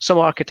 Some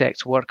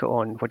architects work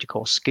on what you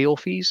call scale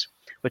fees,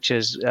 which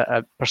is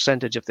a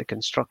percentage of the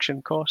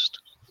construction cost.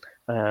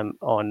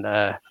 On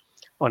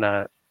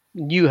a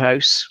new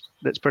house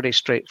that's pretty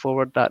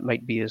straightforward, that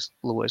might be as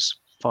low as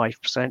 5%,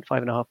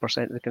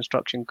 5.5% of the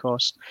construction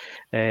cost.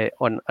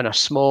 On a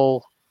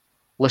small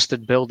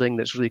listed building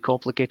that's really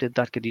complicated,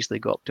 that could easily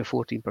go up to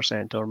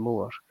 14% or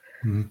more.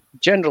 Mm-hmm.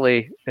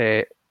 Generally,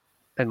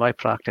 in my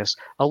practice,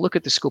 I'll look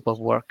at the scope of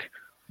work,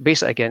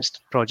 base it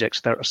against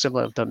projects that are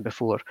similar I've done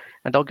before,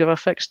 and I'll give a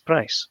fixed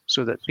price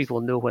so that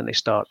people know when they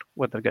start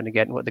what they're going to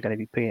get and what they're going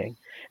to be paying.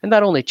 And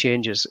that only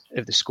changes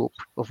if the scope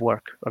of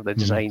work or the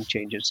design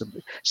changes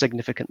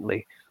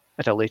significantly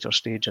at a later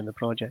stage in the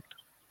project.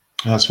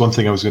 That's one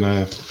thing I was going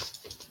to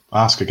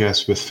ask, I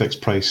guess, with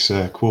fixed price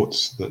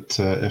quotes, that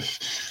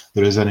if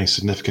there is any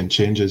significant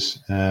changes,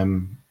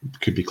 it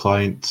could be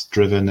client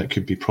driven, it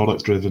could be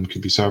product driven, it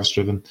could be service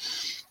driven.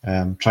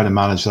 Trying to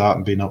manage that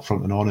and being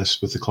upfront and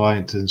honest with the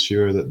client to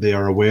ensure that they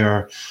are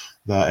aware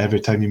that every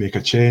time you make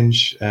a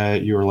change,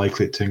 you're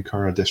likely to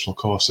incur additional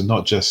costs, and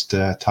not just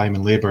time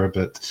and labour,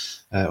 but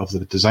of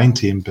the design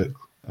team, but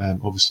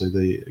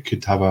obviously it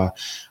could have a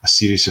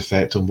serious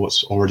effect on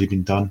what's already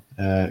been done.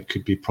 It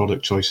could be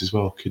product choice as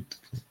well.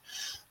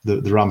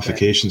 The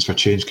ramifications for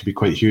change could be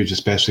quite huge,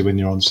 especially when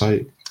you're on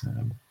site.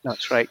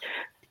 That's right.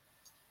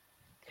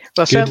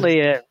 Well,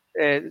 certainly,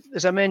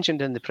 as I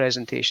mentioned in the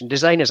presentation,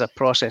 design is a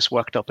process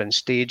worked up in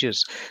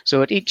stages.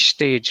 So at each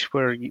stage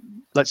where,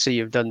 let's say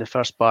you've done the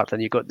first part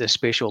and you've got the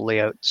spatial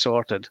layout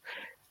sorted,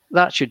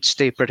 that should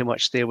stay pretty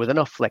much there with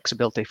enough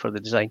flexibility for the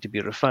design to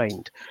be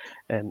refined.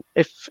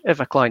 If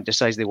a client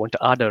decides they want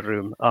to add a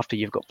room after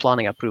you've got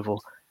planning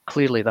approval,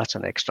 clearly that's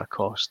an extra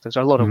cost. There's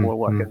a lot of more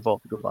work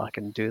involved to go back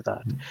and do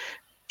that.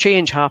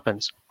 Change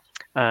happens.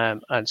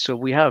 And so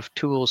we have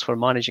tools for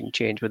managing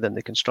change within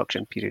the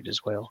construction period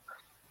as well.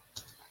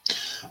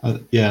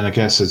 Yeah, and I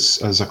guess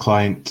as a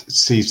client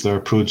sees their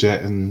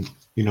project and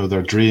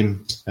their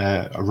dream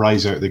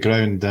rise out of the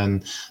ground,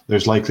 then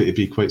there's likely to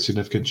be quite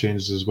significant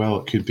changes as well.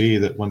 It could be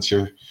that once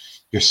you're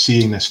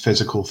seeing this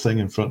physical thing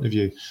in front of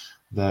you,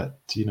 that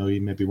you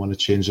maybe want to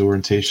change the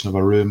orientation of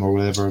a room or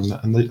whatever,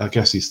 and I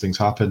guess these things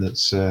happen.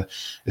 It's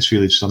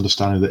really just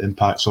understanding the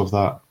impacts of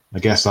that. I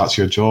guess that's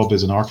your job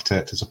as an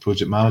architect, as a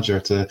project manager,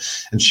 to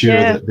ensure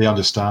that they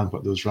understand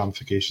what those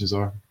ramifications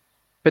are.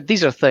 But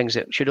these are things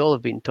that should all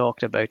have been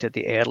talked about at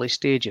the early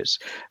stages.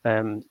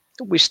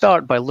 We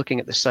start by looking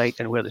at the site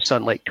and where the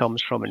sunlight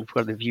comes from and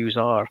where the views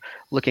are,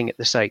 looking at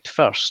the site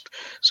first.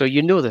 So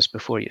you know this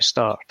before you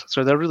start.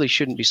 So there really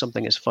shouldn't be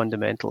something as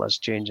fundamental as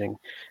changing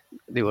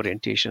the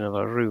orientation of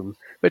a room.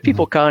 But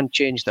people can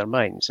change their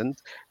minds. And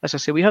as I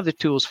say, we have the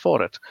tools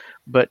for it.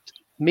 But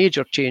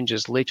major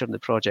changes later in the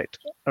project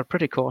are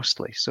pretty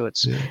costly. So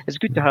it's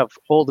good to have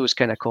all those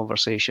kind of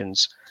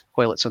conversations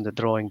while it's on the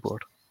drawing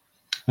board.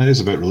 It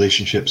is about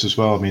relationships as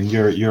well. I mean,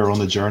 you're on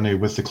the journey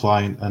with the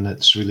client, and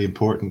it's really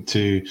important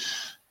to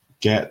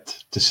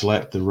get to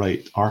select the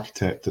right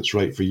architect that's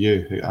right for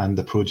you and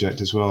the project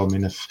as well. I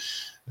mean,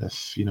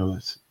 if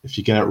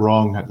you get it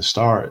wrong at the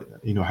start,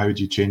 how would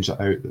you change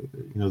that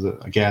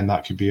out? Again,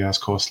 that could be as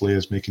costly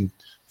as making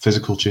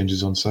physical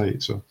changes on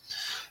site. So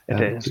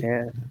it is,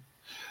 yeah.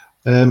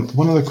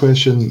 One other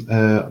question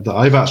that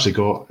I've actually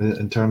got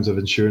in terms of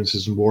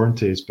insurances and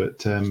warranties,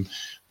 but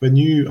when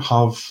you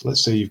have,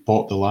 let's say you've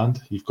bought the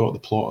land, you've got the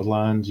plot of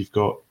land, you've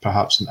got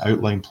perhaps an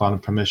outline plan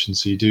and permission,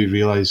 so you do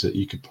realise that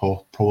you could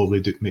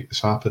probably make this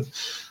happen.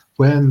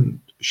 When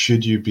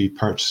should you be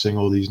purchasing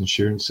all these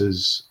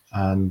insurances?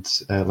 And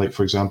like,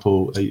 for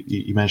example,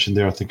 you mentioned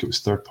there, I think it was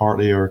third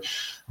party or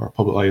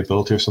public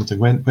liability or something.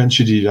 When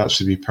should you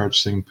actually be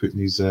purchasing and putting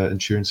these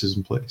insurances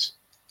in place?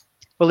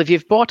 Well, if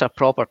you've bought a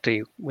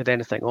property with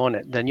anything on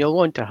it, then you'll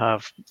want to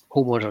have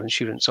homeowner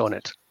insurance on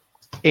it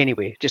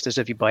anyway, just as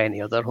if you buy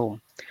any other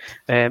home.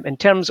 In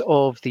terms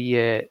of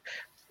the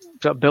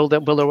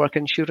builder work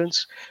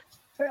insurance,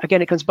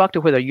 again, it comes back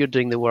to whether you're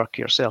doing the work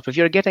yourself. If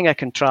you're getting a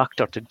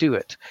contractor to do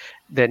it,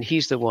 then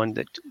he's the one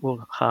that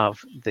will have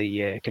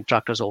the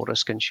contractor's all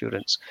risk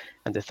insurance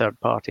and the third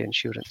party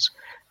insurance.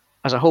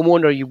 As a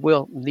homeowner, you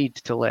will need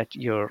to let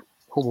your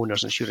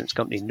homeowner's insurance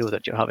company know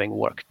that you're having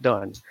work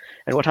done.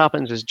 And what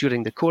happens is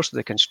during the course of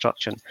the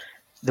construction,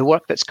 the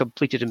work that's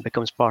completed and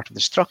becomes part of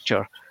the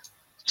structure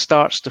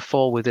starts to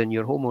fall within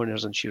your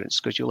homeowner's insurance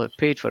because you'll have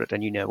paid for it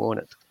and you now own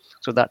it.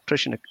 So that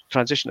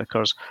transition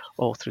occurs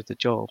all through the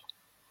job.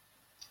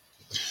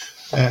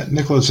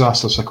 Nicola's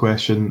asked us a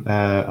question,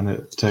 and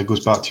it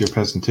goes back to your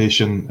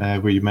presentation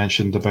where you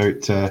mentioned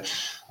about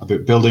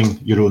building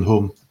your own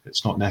home.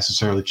 It's not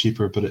necessarily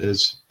cheaper, but it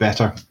is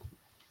better.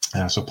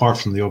 So apart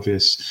from the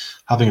obvious,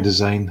 having a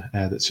design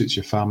that suits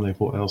your family,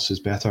 what else is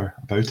better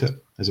about it?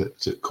 Is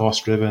it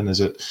cost driven? Is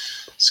it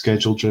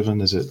schedule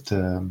driven? Is it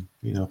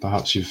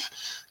perhaps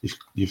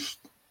you've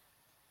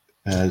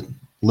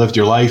lived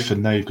your life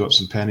and now you've got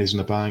some pennies in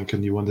the bank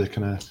and you want to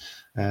kind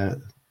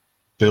of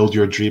build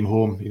your dream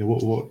home?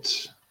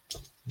 What?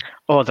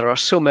 Oh, there are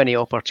so many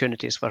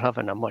opportunities for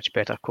having a much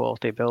better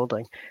quality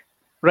building.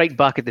 Right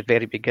back at the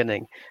very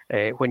beginning,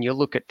 when you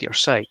look at your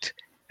site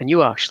and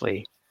you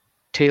actually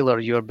tailor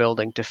your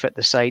building to fit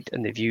the site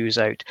and the views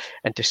out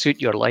and to suit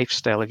your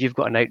lifestyle. If you've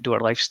got an outdoor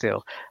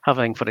lifestyle,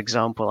 having, for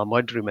example, a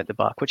mudroom at the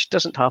back, which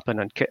doesn't happen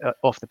on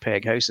off the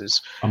peg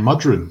houses. A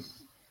mudroom?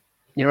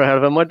 You ever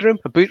heard of a mudroom?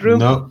 A boot room?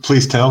 No,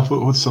 please tell.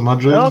 What's a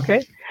mudroom?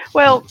 Okay.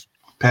 Well,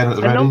 pen at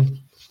the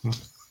ready.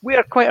 We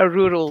are quite a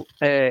rural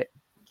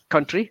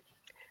country,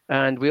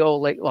 and we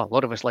all a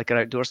lot of us like our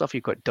outdoor stuff.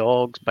 You've got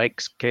dogs,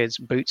 bikes, kids,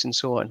 boots, and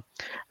so on.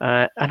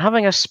 And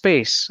having a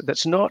space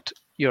that's not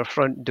your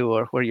front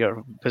door where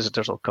your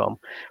visitors will come,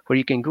 where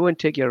you can go and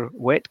take your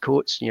wet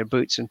coats and your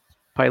boots and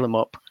pile them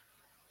up,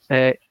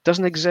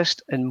 doesn't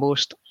exist in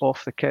most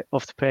off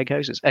the peg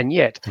houses, and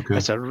yet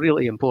it's a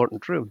really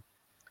important room.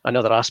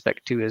 Another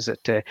aspect too is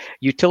that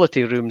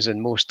utility rooms in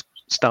most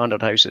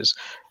standard houses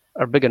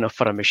are big enough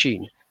for a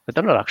machine, but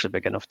they're not actually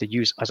big enough to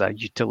use as a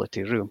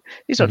utility room.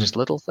 These are just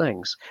little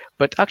things,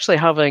 but actually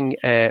having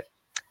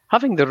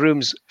the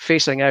rooms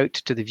facing out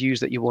to the views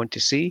that you want to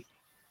see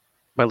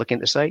by looking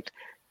at the site,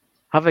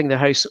 having the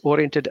house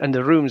oriented and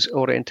the rooms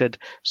oriented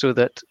so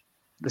that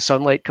the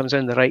sunlight comes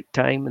in the right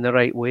time and the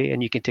right way,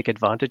 and you can take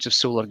advantage of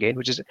solar gain,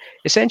 which is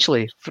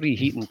essentially free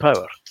heat and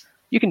power.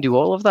 You can do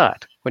all of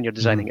that when you're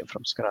designing it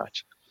from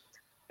scratch.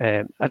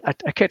 A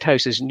kit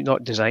house is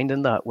not designed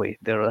in that way.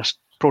 They're a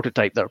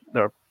prototype.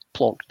 They're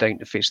plonked down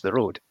to face the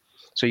road.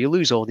 So you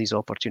lose all these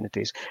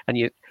opportunities.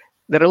 And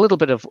they're a little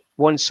bit of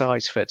one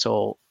size fits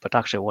all, but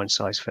actually one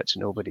size fits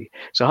nobody.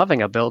 So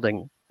having a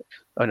building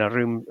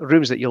and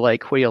rooms that you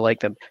like, where you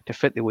like them, to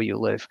fit the way you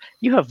live,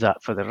 you have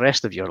that for the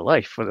rest of your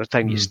life, for the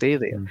time you stay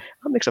there.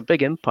 That makes a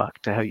big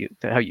impact to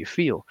how you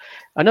feel.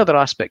 Another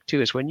aspect too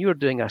is when you're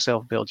doing a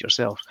self-build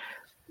yourself,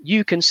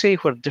 you can say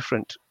where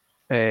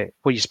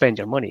you spend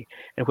your money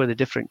and where the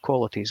different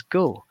qualities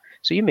go.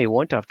 So you may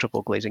want to have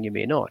triple glazing, you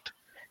may not.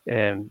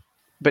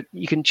 But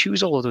you can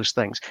choose all of those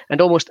things.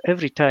 And almost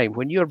every time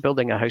when you're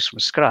building a house from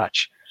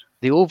scratch,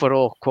 the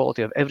overall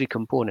quality of every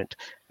component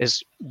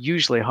is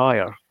usually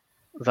higher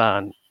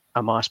than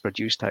a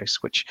mass-produced house,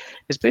 which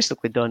is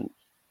basically done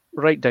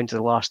right down to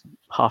the last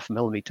half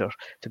millimeter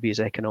to be as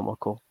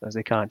economical as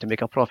they can to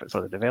make a profit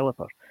for the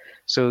developer.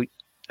 So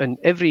in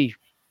every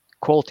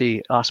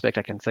quality aspect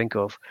I can think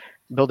of,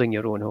 building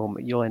your own home,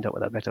 you'll end up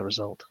with a better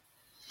result.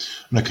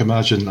 And I can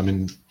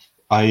imagine,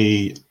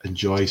 I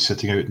enjoy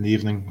sitting out in the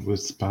evening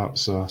with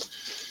perhaps a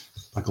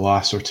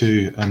glass or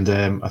two, and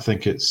I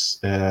think it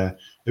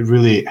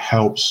really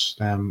helps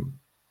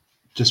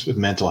just with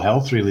mental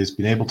health. Really, is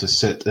being able to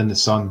sit in the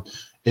sun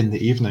in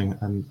the evening.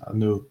 And I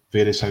know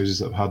various houses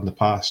that I've had in the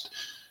past,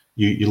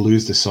 you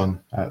lose the sun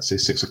at say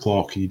 6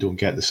 o'clock and you don't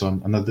get the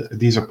sun. And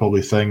these are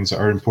probably things that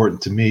are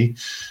important to me.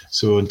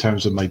 So in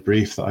terms of my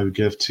brief that I would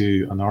give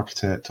to an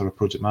architect or a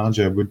project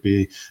manager would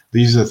be,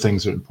 these are the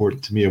things that are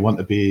important to me. I want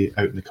to be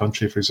out in the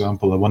country, for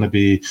example. I want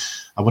to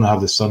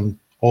have the sun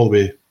all the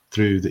way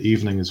through the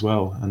evening as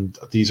well. And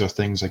these are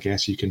things I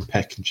guess you can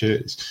pick and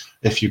choose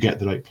if you get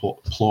the right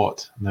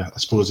plot. And I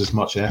suppose as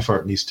much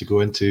effort needs to go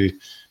into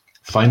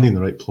finding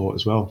the right plot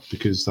as well,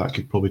 because that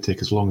could probably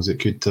take as long as it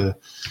could to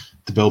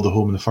build the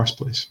home in the first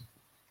place.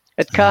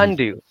 It can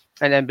do.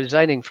 And then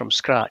designing from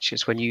scratch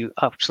is when you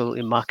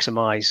absolutely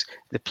maximize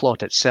the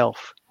plot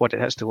itself, what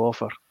it has to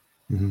offer.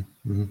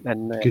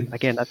 And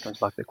again, that comes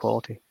back to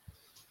quality.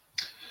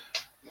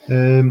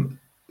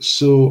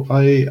 So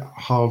I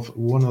have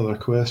one other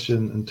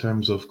question in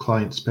terms of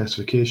client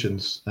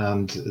specifications,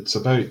 and it's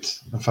about,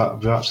 in fact,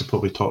 we've actually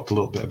probably talked a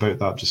little bit about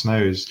that just now,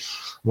 is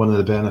one of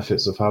the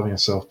benefits of having a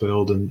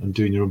self-build and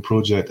doing your own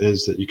project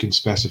is that you can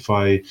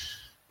specify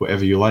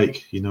whatever you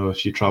like.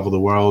 If you travel the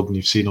world and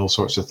you've seen all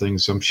sorts of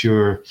things, I'm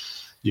sure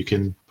you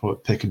can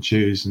pick and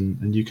choose,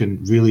 and you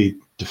can really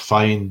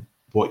define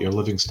what your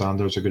living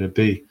standards are going to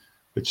be,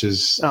 which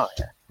is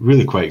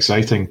really quite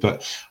exciting.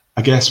 But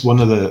I guess one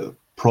of the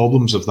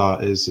problems of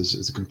that is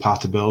the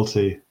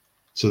compatibility.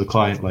 So the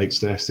client likes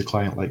this, the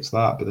client likes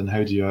that, but then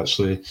how do you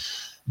actually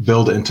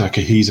build it into a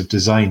cohesive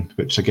design,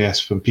 which I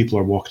guess when people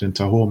are walking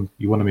into a home,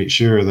 you want to make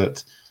sure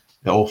that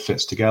it all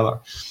fits together.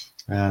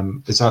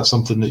 Is that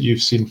something that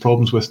you've seen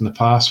problems with in the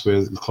past,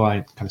 where the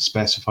client kind of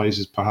specifies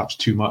as perhaps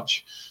too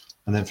much,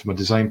 and then from a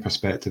design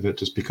perspective, it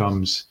just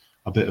becomes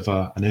a bit of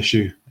an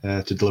issue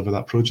to deliver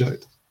that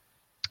project?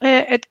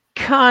 It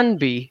can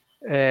be.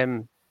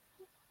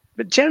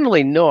 but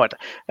generally not.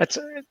 It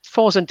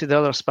falls into the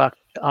other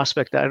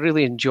aspect that I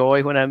really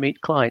enjoy when I meet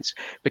clients,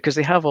 because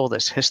they have all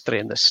this history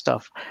and this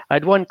stuff. I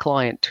had one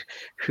client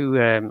who,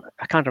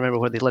 I can't remember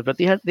where they lived, but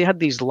they had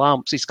these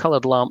lamps, these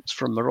coloured lamps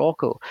from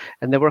Morocco,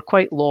 and they were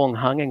quite long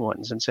hanging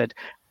ones, and said,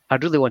 "I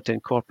really want to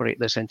incorporate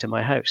this into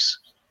my house.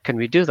 Can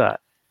we do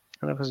that?"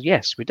 And I was,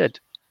 yes, we did.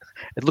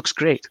 It looks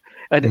great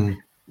and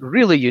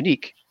really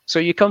unique. So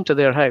you come to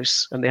their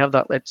house and they have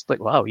that. It's like,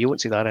 wow, you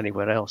won't see that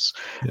anywhere else.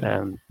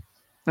 Yeah.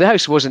 The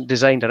house wasn't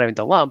designed around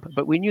the lamp,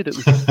 but we knew that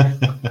we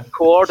could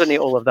coordinate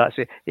all of that.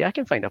 Say, yeah, I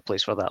can find a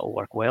place where that will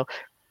work well.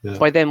 Yeah.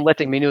 By them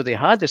letting me know they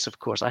had this, of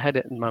course, I had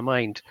it in my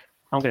mind.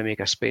 I'm going to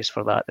make a space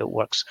for that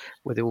works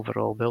with the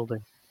overall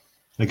building.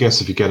 I guess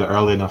if you get it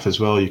early enough as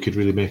well, you could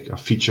really make a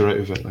feature out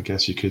of it. I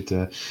guess you could.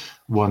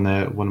 One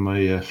of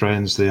my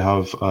friends, they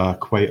have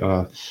quite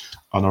an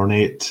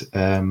ornate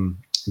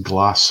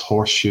glass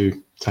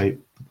horseshoe type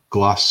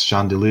glass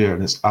chandelier,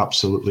 and it's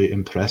absolutely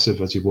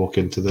impressive as you walk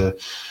into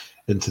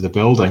the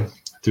building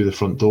through the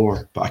front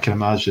door. But I can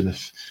imagine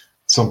if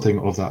something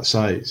of that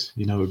size,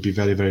 it would be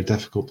very, very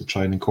difficult to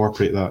try and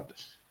incorporate that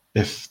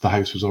if the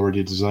house was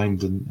already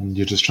designed and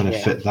you're just trying to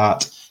fit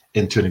that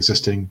into an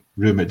existing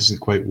room. It doesn't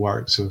quite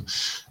work. So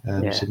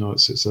no,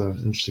 it's an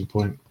interesting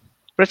point.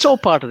 But it's all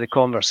part of the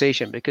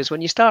conversation, because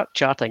when you start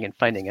chatting and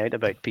finding out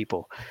about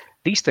people,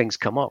 these things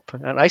come up,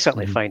 and I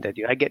certainly find I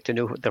do. I get to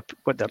know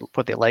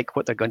what they like,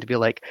 what they're going to be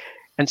like,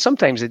 and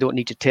sometimes they don't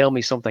need to tell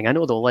me something. I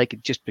know they'll like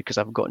it just because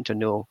I've gotten to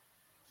know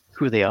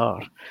who they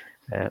are,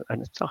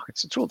 and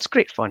it's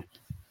great fun.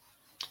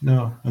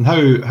 No, and how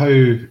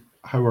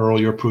are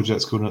all your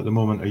projects going at the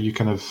moment?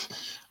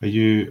 Are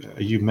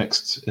you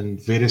mixed in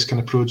various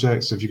kind of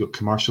projects? Have you got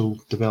commercial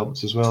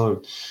developments as well?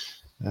 Or,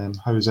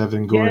 how is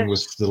everything going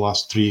with the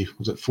last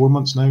 4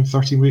 months now,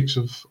 13 weeks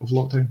of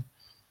lockdown?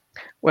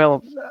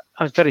 Well,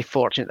 I was very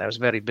fortunate that I was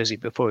very busy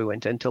before we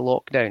went into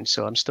lockdown,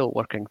 so I'm still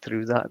working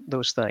through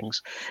those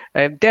things.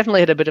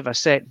 Definitely had a bit of a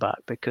setback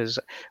because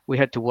we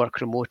had to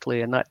work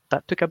remotely, and that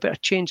took a bit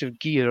of change of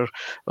gear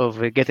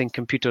of getting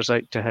computers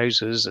out to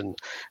houses and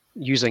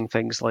using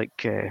things like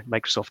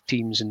Microsoft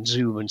Teams and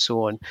Zoom and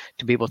so on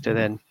to be able to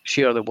then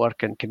share the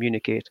work and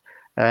communicate.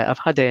 I've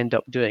had to end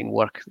up doing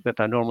work that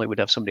I normally would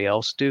have somebody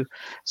else do.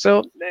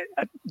 So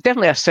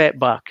definitely a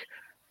setback.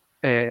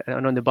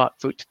 And on the back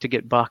foot to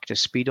get back to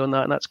speed on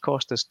that, and that's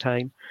cost us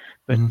time.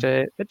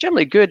 But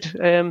generally good.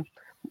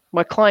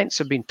 My clients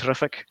have been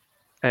terrific,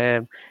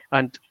 and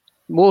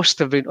most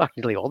have been,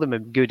 actually all of them,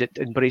 have been good at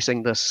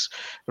embracing this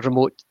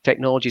remote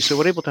technology. So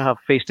we're able to have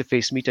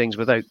face-to-face meetings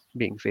without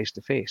being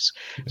face-to-face.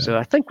 Yeah. So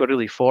I think we're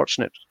really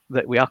fortunate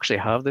that we actually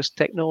have this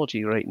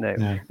technology right now,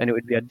 and it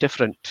would be a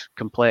different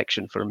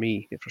complexion for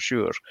me, for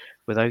sure,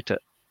 without it.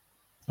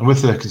 And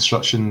with the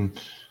construction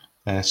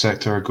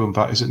sector going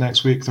back, is it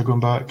next week they're going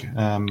back?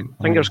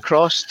 Fingers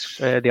crossed.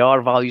 The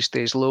R value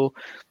stays low.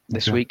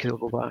 This week they'll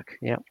go back.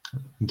 Yeah.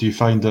 Do you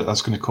find that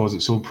that's going to cause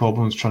its own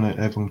problems?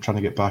 Everyone trying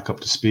to get back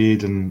up to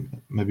speed,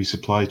 and maybe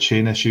supply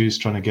chain issues,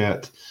 trying to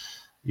get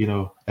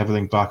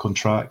everything back on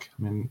track.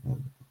 I mean,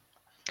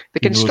 the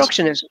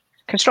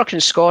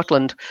Construction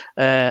Scotland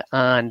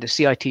and the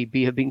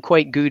CITB have been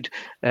quite good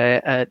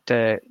at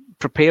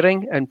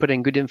preparing and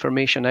putting good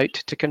information out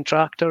to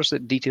contractors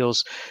that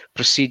details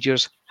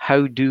procedures.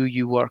 How do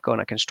you work on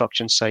a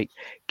construction site,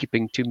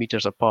 keeping 2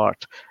 meters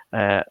apart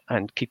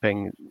and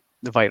keeping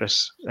the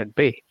virus at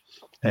bay?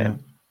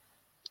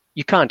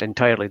 You can't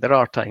entirely. There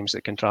are times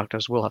that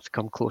contractors will have to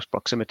come close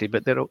proximity,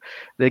 but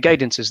the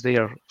guidance is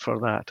there for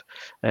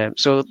that.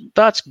 So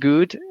that's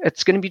good.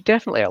 It's going to be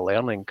definitely a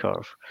learning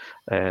curve.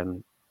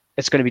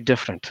 It's going to be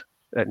different,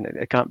 and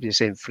it can't be the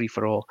same free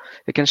for all.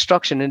 The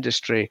construction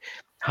industry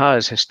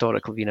has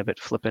historically been a bit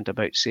flippant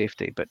about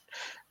safety, but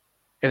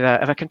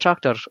if a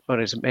contractor or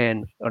his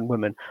men and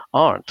women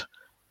aren't,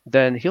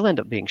 then he'll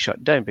end up being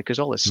shut down because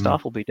all his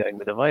staff will be down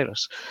with the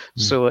virus.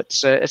 So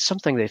it's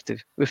something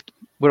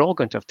we're all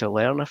going to have to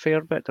learn a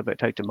fair bit about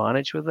how to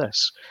manage with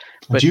this.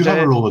 But do you have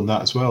a role in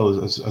that as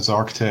well, as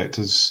architect,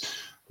 as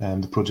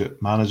the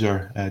project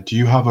manager? Do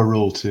you have a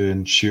role to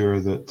ensure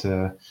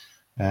that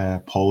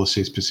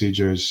policies,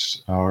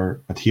 procedures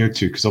are adhered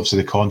to? Because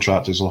obviously the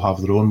contractors will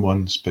have their own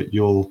ones, but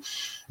you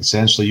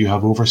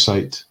have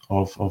oversight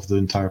of the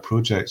entire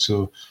project.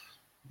 So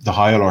the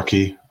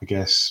hierarchy, I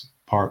guess,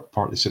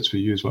 partly sits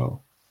with you as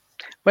well.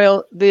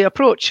 Well, the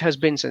approach has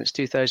been since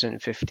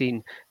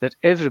 2015 that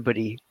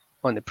everybody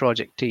on the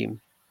project team,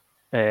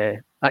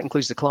 that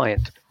includes the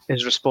client,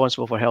 is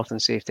responsible for health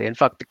and safety. In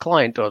fact, the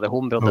client or the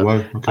home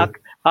builder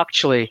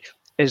actually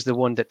is the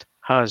one that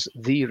has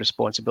the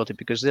responsibility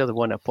because they're the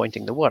one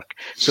appointing the work.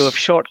 So if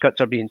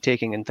shortcuts are being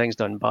taken and things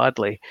done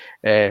badly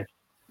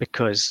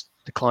because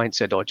the client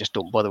said, oh, just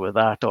don't bother with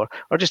that, or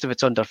just if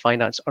it's under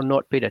finance or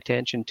not paid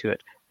attention to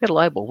it, they're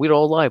liable. We're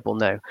all liable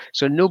now.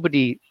 So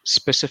nobody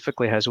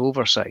specifically has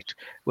oversight.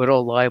 We're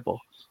all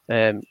liable.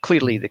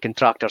 Clearly, the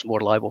contractor's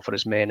more liable for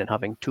his men and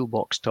having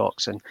toolbox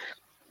talks and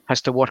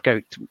has to work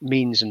out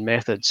means and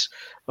methods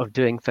of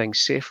doing things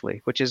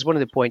safely, which is one of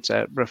the points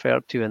I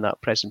referred to in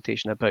that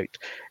presentation about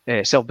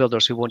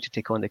self-builders who want to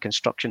take on the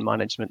construction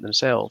management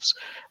themselves.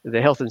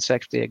 The Health and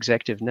Safety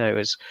Executive now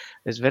is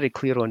very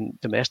clear on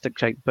domestic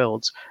type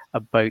builds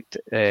about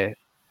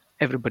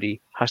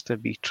everybody has to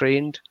be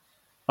trained,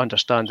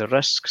 understand the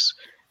risks,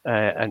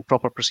 and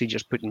proper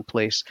procedures put in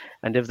place.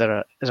 And if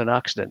there is an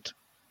accident,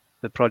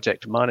 the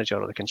project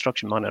manager or the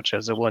construction manager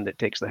is the one that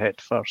takes the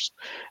hit first.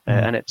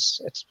 And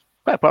it's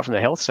quite apart from the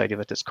health side of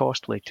it, it's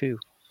costly too.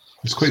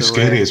 It's quite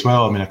scary as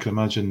well. I mean, I can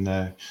imagine,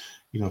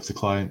 if the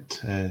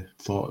client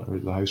thought, or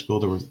the house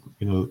builder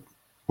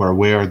were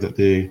aware that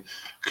they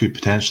could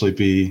potentially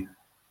be,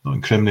 not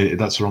incriminated,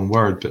 that's the wrong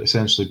word, but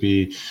essentially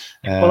be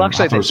have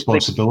a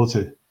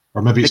responsibility.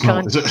 Or maybe it's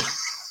not, is it?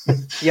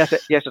 Yes,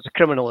 it's a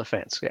criminal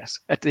offence, yes.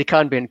 They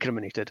can be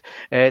incriminated.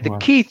 The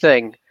key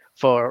thing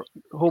for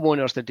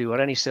homeowners to do,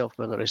 or any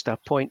self-builder, is to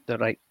appoint the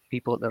right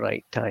people at the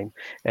right time.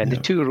 And the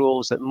two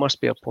roles that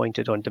must be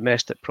appointed on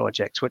domestic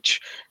projects, which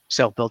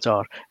self-builds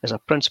are, is a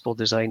principal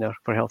designer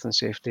for health and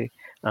safety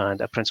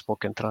and a principal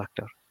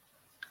contractor.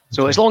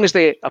 So as long as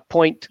they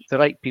appoint the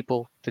right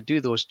people to do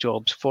those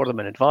jobs for them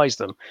and advise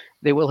them,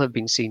 they will have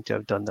been seen to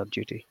have done their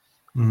duty.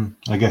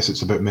 I guess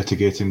it's about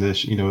mitigating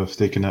this, if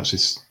they can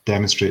actually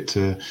demonstrate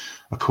to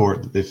a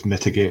court that they've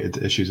mitigated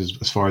the issues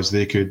as far as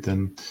they could,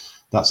 then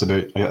that's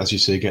about, as you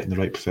say, getting the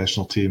right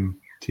professional team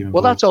involved.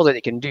 Well, that's all that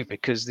they can do,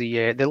 because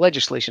the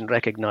legislation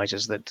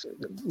recognises that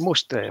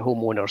most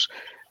homeowners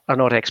are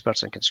not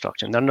experts in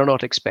construction. They're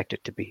not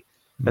expected to be,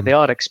 but they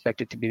are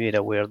expected to be made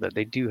aware that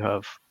they do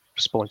have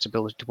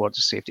responsibility towards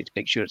the safety to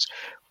make sure it's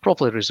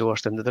properly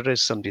resourced and that there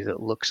is somebody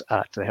that looks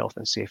at the health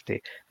and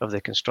safety of the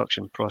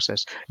construction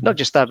process. Not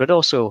just that, but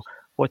also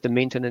what the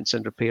maintenance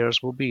and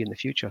repairs will be in the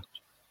future.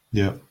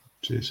 Yeah.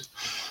 Jeez.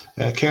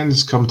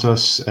 Ken's come to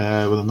us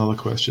with another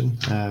question.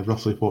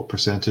 Roughly what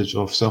percentage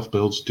of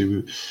self-builds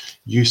do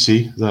you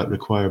see that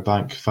require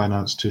bank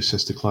finance to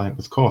assist the client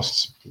with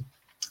costs?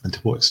 And to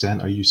what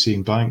extent are you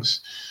seeing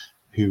banks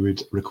who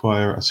would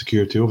require a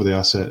security over the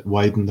asset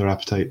widen their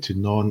appetite to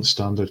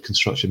non-standard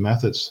construction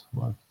methods?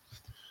 Wow.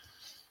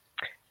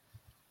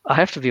 I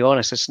have to be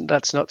honest,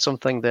 that's not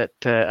something that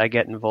I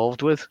get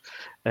involved with.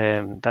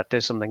 That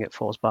is something that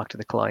falls back to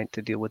the client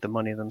to deal with the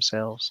money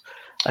themselves.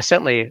 I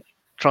certainly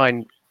try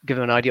and give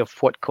them an idea of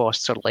what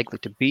costs are likely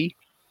to be,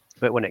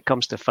 but when it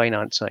comes to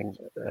financing,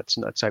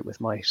 it's out with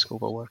my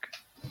scope of work.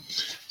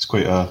 It's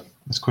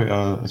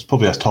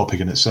probably a topic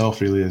in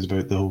itself, really, is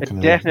about the whole kind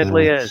of.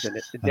 Definitely is,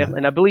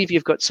 and I believe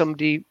you've got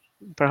somebody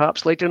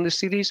perhaps later in the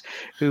series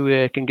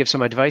who can give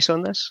some advice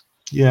on this.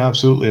 Yeah,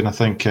 absolutely, and I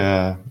think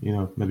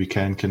maybe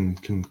Ken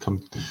can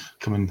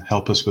come and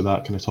help us with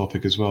that kind of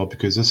topic as well,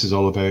 because this is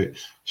all about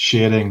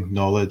sharing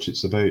knowledge.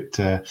 It's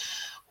about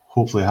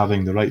hopefully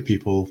having the right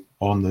people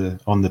on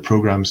the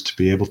programs to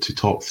be able to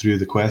talk through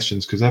the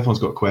questions, because everyone's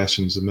got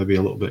questions and maybe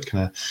a little bit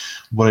kind of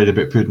worried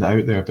about putting it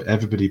out there, but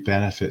everybody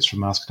benefits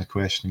from asking a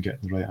question and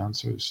getting the right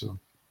answers. So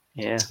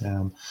yeah.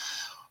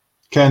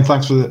 Ken,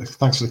 thanks for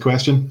the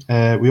question.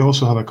 We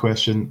also have a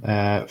question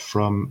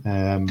from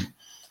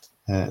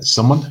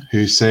someone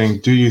who's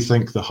saying, do you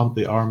think the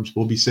Huntly Arms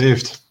will be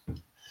saved?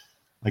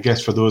 I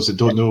guess for those that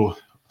don't know.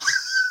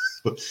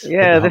 This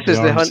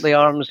is the Huntly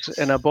Arms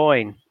in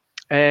Aboyne.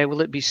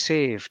 Will it be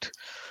saved?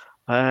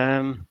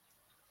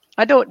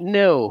 I don't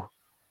know.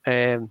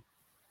 Not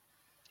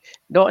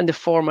in the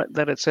format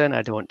that it's in,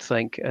 I don't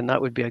think, and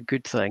that would be a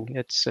good thing.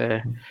 It's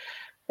the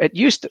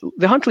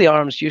Huntly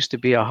Arms used to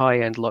be a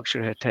high-end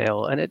luxury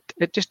hotel, and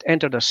it just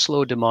entered a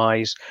slow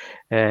demise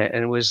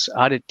and was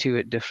added to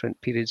at different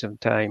periods of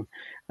time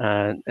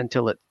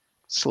until it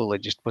slowly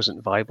just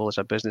wasn't viable as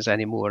a business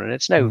anymore, and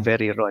it's now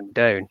very run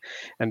down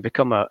and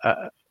become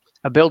a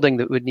building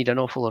that would need an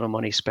awful lot of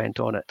money spent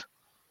on it.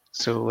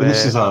 So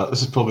this is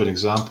probably an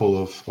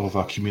example of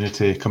a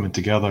community coming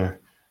together.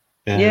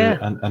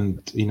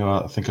 And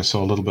I think I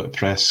saw a little bit of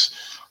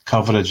press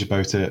coverage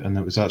about it, and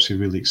it was actually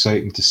really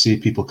exciting to see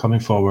people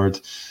coming forward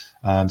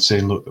and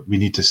saying, look, we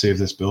need to save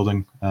this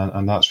building,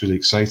 and that's really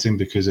exciting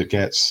because it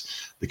brings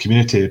the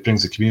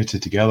community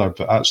together,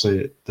 but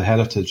actually the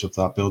heritage of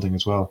that building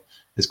as well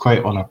is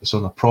it's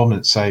on a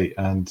prominent site,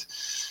 and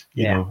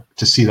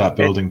to see that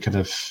building kind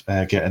of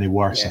get any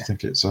worse, I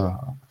think it's a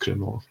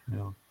criminal,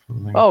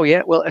 Oh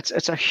yeah, well,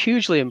 it's a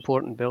hugely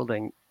important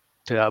building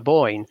to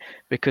Aboyne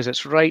because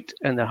it's right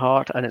in the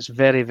heart and it's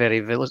very, very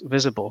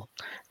visible.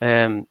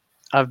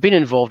 I've been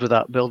involved with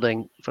that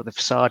building for the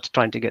facade,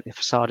 trying to get the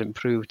facade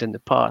improved in the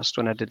past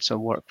when I did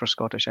some work for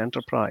Scottish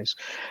Enterprise,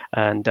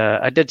 and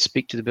I did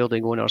speak to the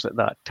building owners at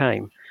that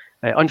time.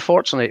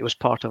 Unfortunately, it was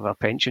part of a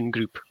pension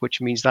group,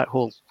 which means that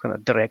whole kind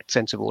of direct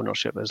sense of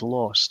ownership is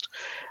lost.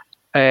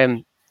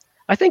 I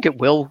think it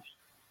will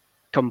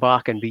come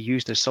back and be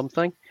used as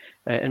something.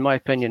 In my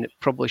opinion, it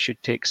probably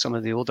should take some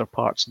of the older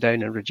parts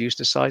down and reduce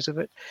the size of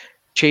it,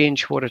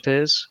 change what it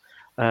is.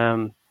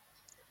 It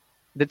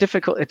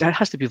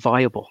has to be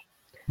viable.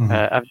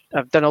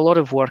 I've done a lot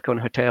of work on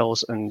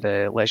hotels and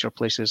leisure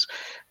places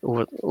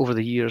over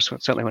the years,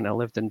 certainly when I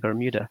lived in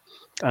Bermuda.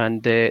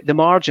 And the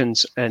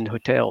margins in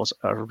hotels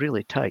are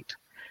really tight.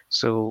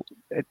 So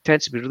it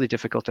tends to be really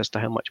difficult as to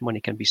how much money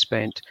can be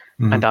spent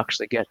and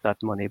actually get that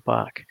money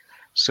back.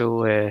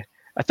 So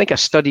I think a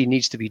study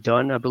needs to be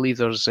done. I believe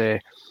there's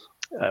a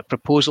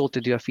proposal to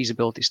do a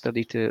feasibility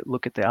study to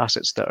look at the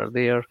assets that are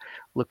there,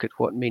 look at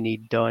what may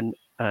need done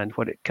and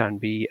what it can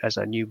be as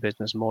a new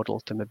business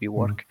model to maybe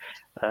work.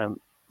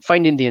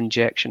 Finding the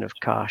injection of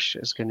cash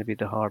is going to be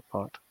the hard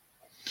part.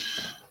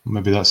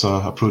 Maybe that's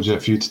a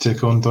project for you to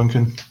take on,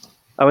 Duncan.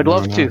 I would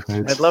love to.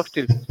 I'd love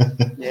to.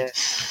 Yeah.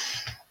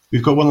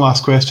 We've got one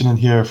last question in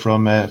here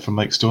from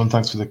Mike Stone.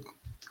 Thanks for the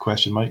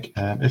question, Mike.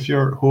 If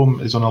your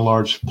home is on a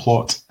large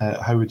plot,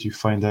 how would you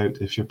find out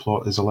if your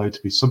plot is allowed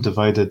to be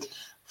subdivided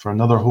for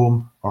another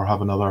home or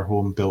have another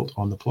home built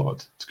on the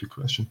plot? It's a good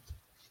question.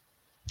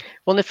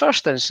 Well, in the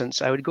first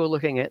instance, I would go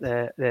looking at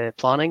the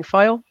planning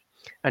file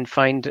and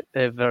find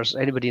if there's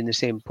anybody in the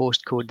same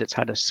postcode that's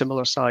had a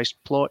similar sized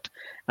plot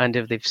and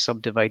if they've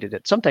subdivided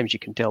it. Sometimes you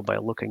can tell by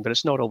looking, but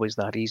it's not always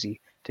that easy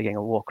to get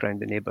a walk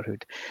around the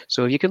neighborhood.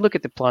 So you can look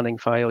at the planning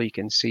file, you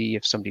can see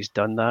if somebody's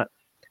done that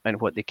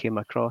and what they came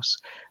across.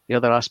 The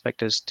other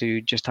aspect is to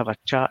just have a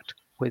chat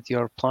with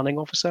your planning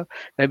officer.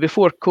 Now,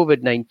 before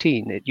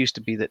COVID-19, it used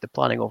to be that the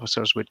planning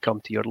officers would come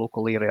to your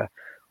local area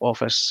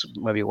office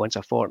maybe once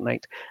a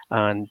fortnight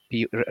and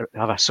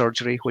have a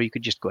surgery where you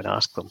could just go and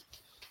ask them.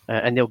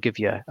 And they'll give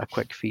you a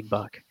quick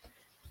feedback.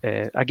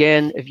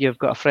 Again, if you've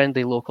got a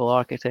friendly local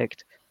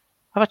architect,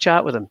 have a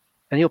chat with him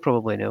and he'll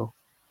probably know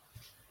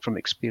from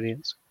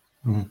experience.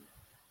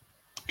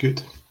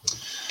 Good.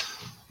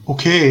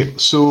 Okay,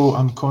 so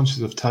I'm conscious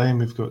of time.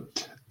 We've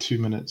got 2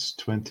 minutes,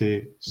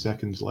 20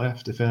 seconds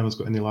left. If anyone's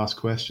got any last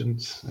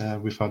questions,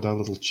 we've had a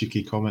little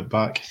cheeky comment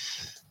back.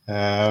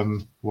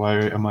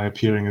 Why am I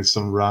appearing as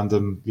some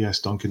random, yes,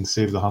 Duncan,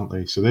 save the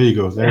Huntley? So there you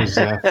go. There's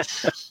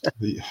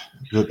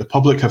the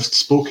public have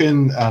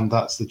spoken, and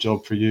that's the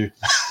job for you.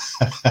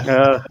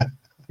 Yeah,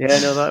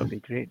 no, that would be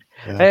great.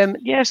 Yeah.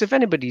 Yes, if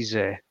anybody's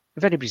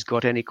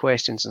got any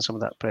questions on some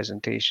of that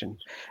presentation,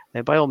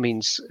 by all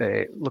means,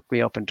 look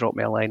me up and drop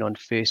me a line on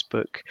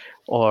Facebook,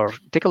 or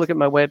take a look at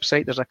my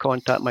website. There's a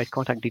contact. My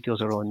contact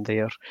details are on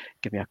there.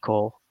 Give me a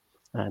call,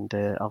 and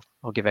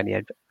I'll give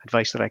any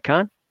advice that I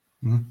can.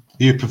 Are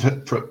you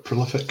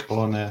prolific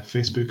on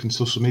Facebook and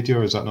social media,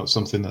 or is that not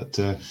something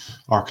that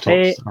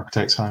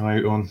architects hang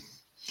out on?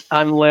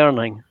 I'm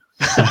learning.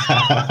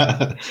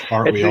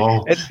 Aren't we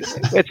all?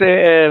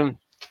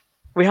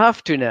 We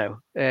have to now,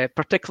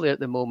 particularly at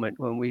the moment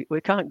when we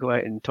can't go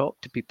out and talk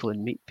to people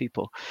and meet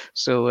people.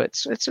 So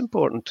it's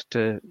important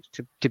to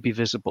be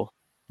visible.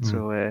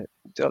 So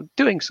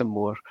doing some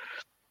more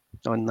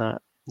on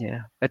that.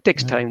 Yeah, it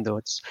takes time though.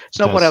 It's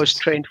not what I was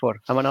trained for.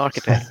 I'm an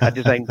architect. I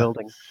design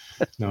buildings.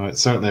 No,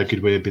 it's certainly a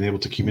good way of being able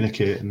to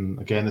communicate. And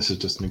again, this is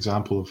just an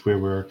example of where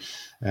we're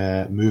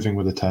moving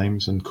with the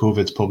times. And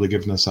COVID's probably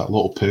given us that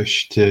little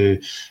push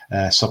to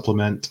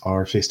supplement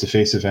our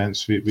face-to-face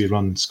events. We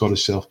run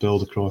Scottish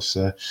Self-Build across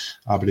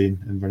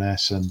Aberdeen,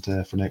 Inverness, and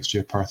for next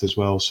year Perth as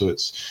well. So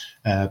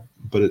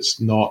but it's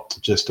not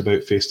just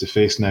about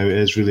face-to-face now. It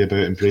is really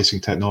about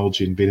embracing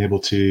technology and being able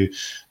to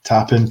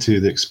tap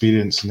into the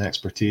experience and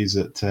expertise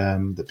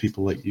that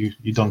people like you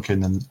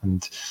Duncan,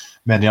 and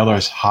many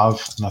others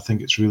have. And I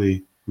think it's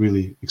really,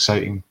 really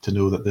exciting to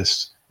know that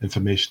this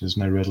information is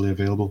now readily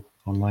available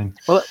online.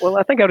 Well,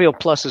 I think a real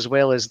plus as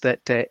well is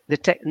that the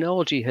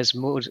technology has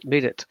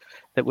made it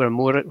that we're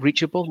more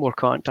reachable, more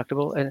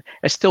contactable, and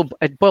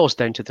it boils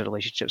down to the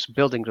relationships,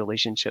 building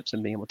relationships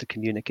and being able to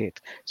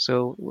communicate.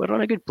 So we're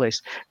on a good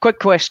place. Quick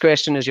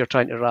question as you're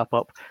trying to wrap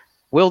up.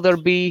 Will there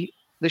be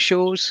the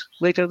shows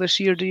later this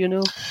year, do you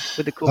know,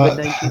 with the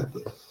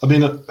COVID-19? I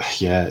mean,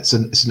 yeah, it's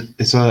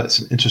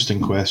an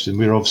interesting question.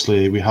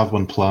 We have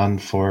one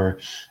planned for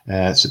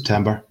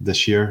September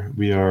this year.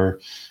 We are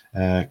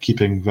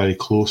keeping very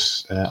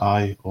close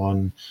eye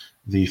on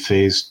the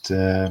phased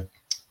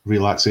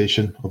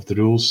relaxation of the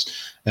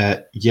rules.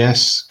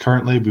 Yes,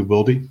 currently we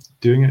will be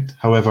doing it.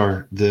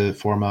 However, the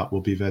format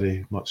will be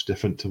very much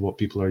different to what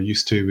people are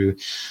used to.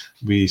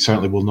 We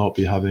certainly will not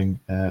be having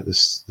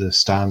the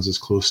stands as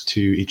close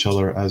to each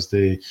other as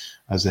they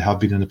have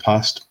been in the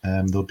past.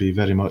 They'll be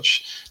very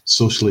much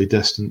socially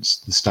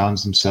distanced. The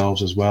stands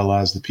themselves, as well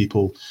as the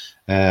people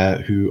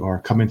who are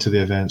coming to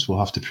the events, will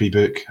have to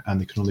pre-book, and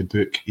they can only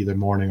book either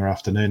morning or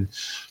afternoon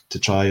to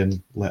try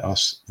and let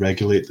us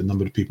regulate the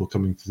number of people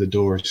coming to the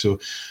door. So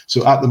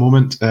at the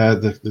moment,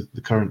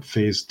 the current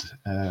phased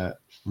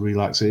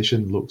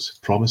relaxation looks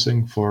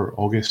promising for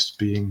August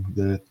being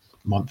the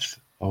month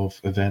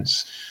of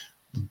events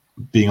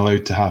being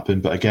allowed to happen.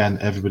 But again,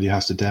 everybody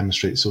has to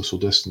demonstrate social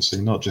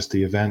distancing, not just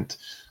the event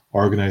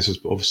organisers,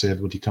 but obviously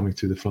everybody coming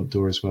through the front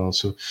door as well.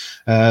 So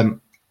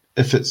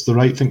if it's the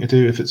right thing to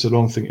do, if it's the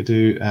wrong thing to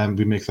do,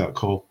 we make that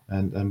call,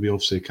 and we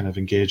obviously kind of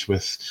engage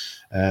with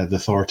the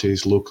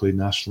authorities locally,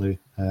 nationally,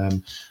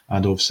 and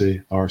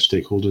obviously our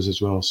stakeholders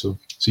as well. So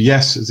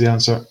yes is the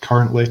answer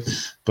currently,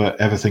 but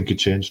everything could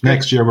change.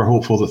 Next year, we're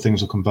hopeful that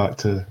things will come back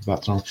to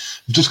normal.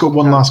 We've just got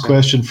one last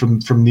question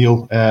from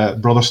Neil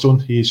Brotherstone.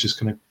 He's just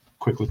going to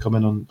quickly come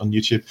in on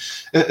YouTube.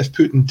 If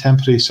putting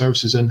temporary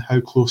services in, how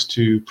close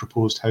to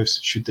proposed house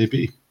should they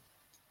be?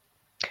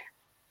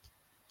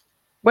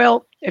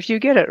 Well, if you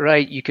get it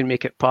right, you can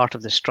make it part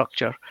of the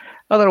structure.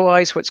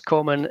 Otherwise, what's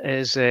common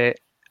is a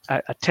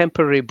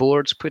temporary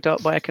boards put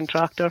up by a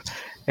contractor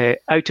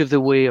out of the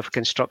way of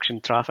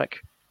construction traffic.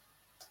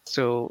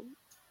 So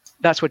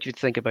that's what you'd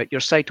think about, your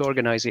site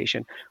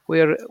organization.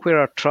 Where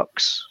are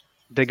trucks,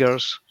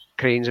 diggers,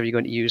 cranes, are you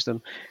going to use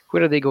them?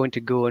 Where are they going to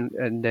go,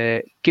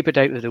 and keep it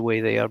out of the way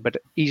there, but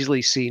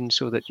easily seen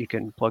so that you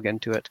can plug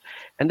into it.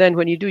 And then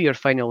when you do your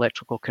final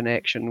electrical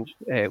connection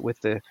with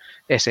the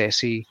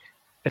SSE,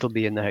 it'll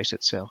be in the house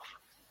itself.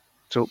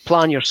 So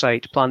plan your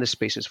site, plan the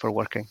spaces for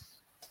working.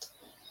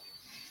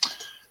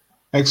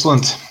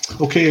 Excellent.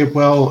 Okay,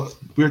 well,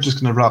 we're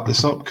just going to wrap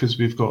this up because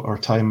we've got our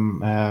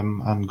time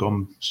and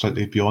gone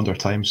slightly beyond our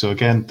time. So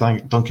again,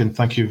 Duncan,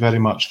 thank you very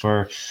much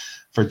for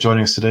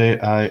joining us today.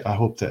 I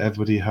hope that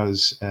everybody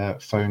has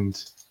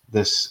found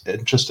this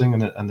interesting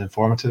and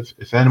informative.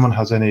 If anyone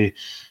has any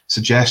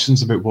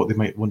suggestions about what they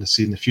might want to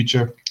see in the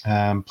future,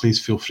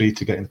 please feel free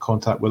to get in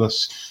contact with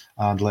us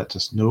and let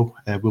us know.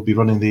 We'll be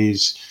running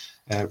these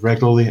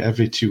regularly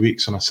every 2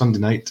 weeks on a Sunday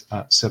night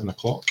at 7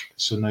 o'clock.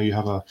 So now you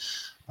have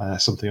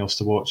something else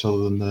to watch other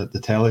than the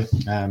telly.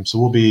 So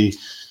we'll be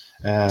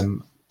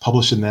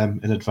publishing them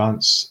in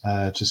advance,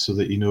 just so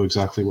that you know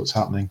exactly what's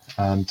happening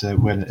and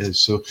when it is.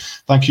 So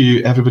thank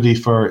you everybody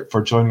for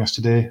joining us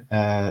today.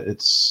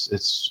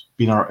 It's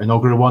been our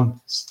inaugural one.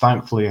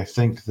 Thankfully, I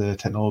think the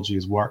technology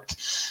has worked.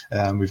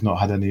 We've not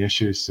had any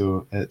issues,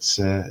 so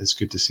it's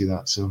good to see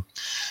that. So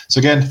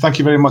again, thank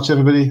you very much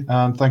everybody,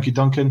 and thank you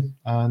Duncan.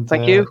 And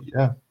thank you.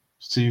 Yeah,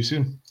 see you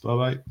soon. Bye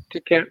bye.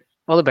 Take care.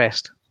 All the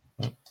best.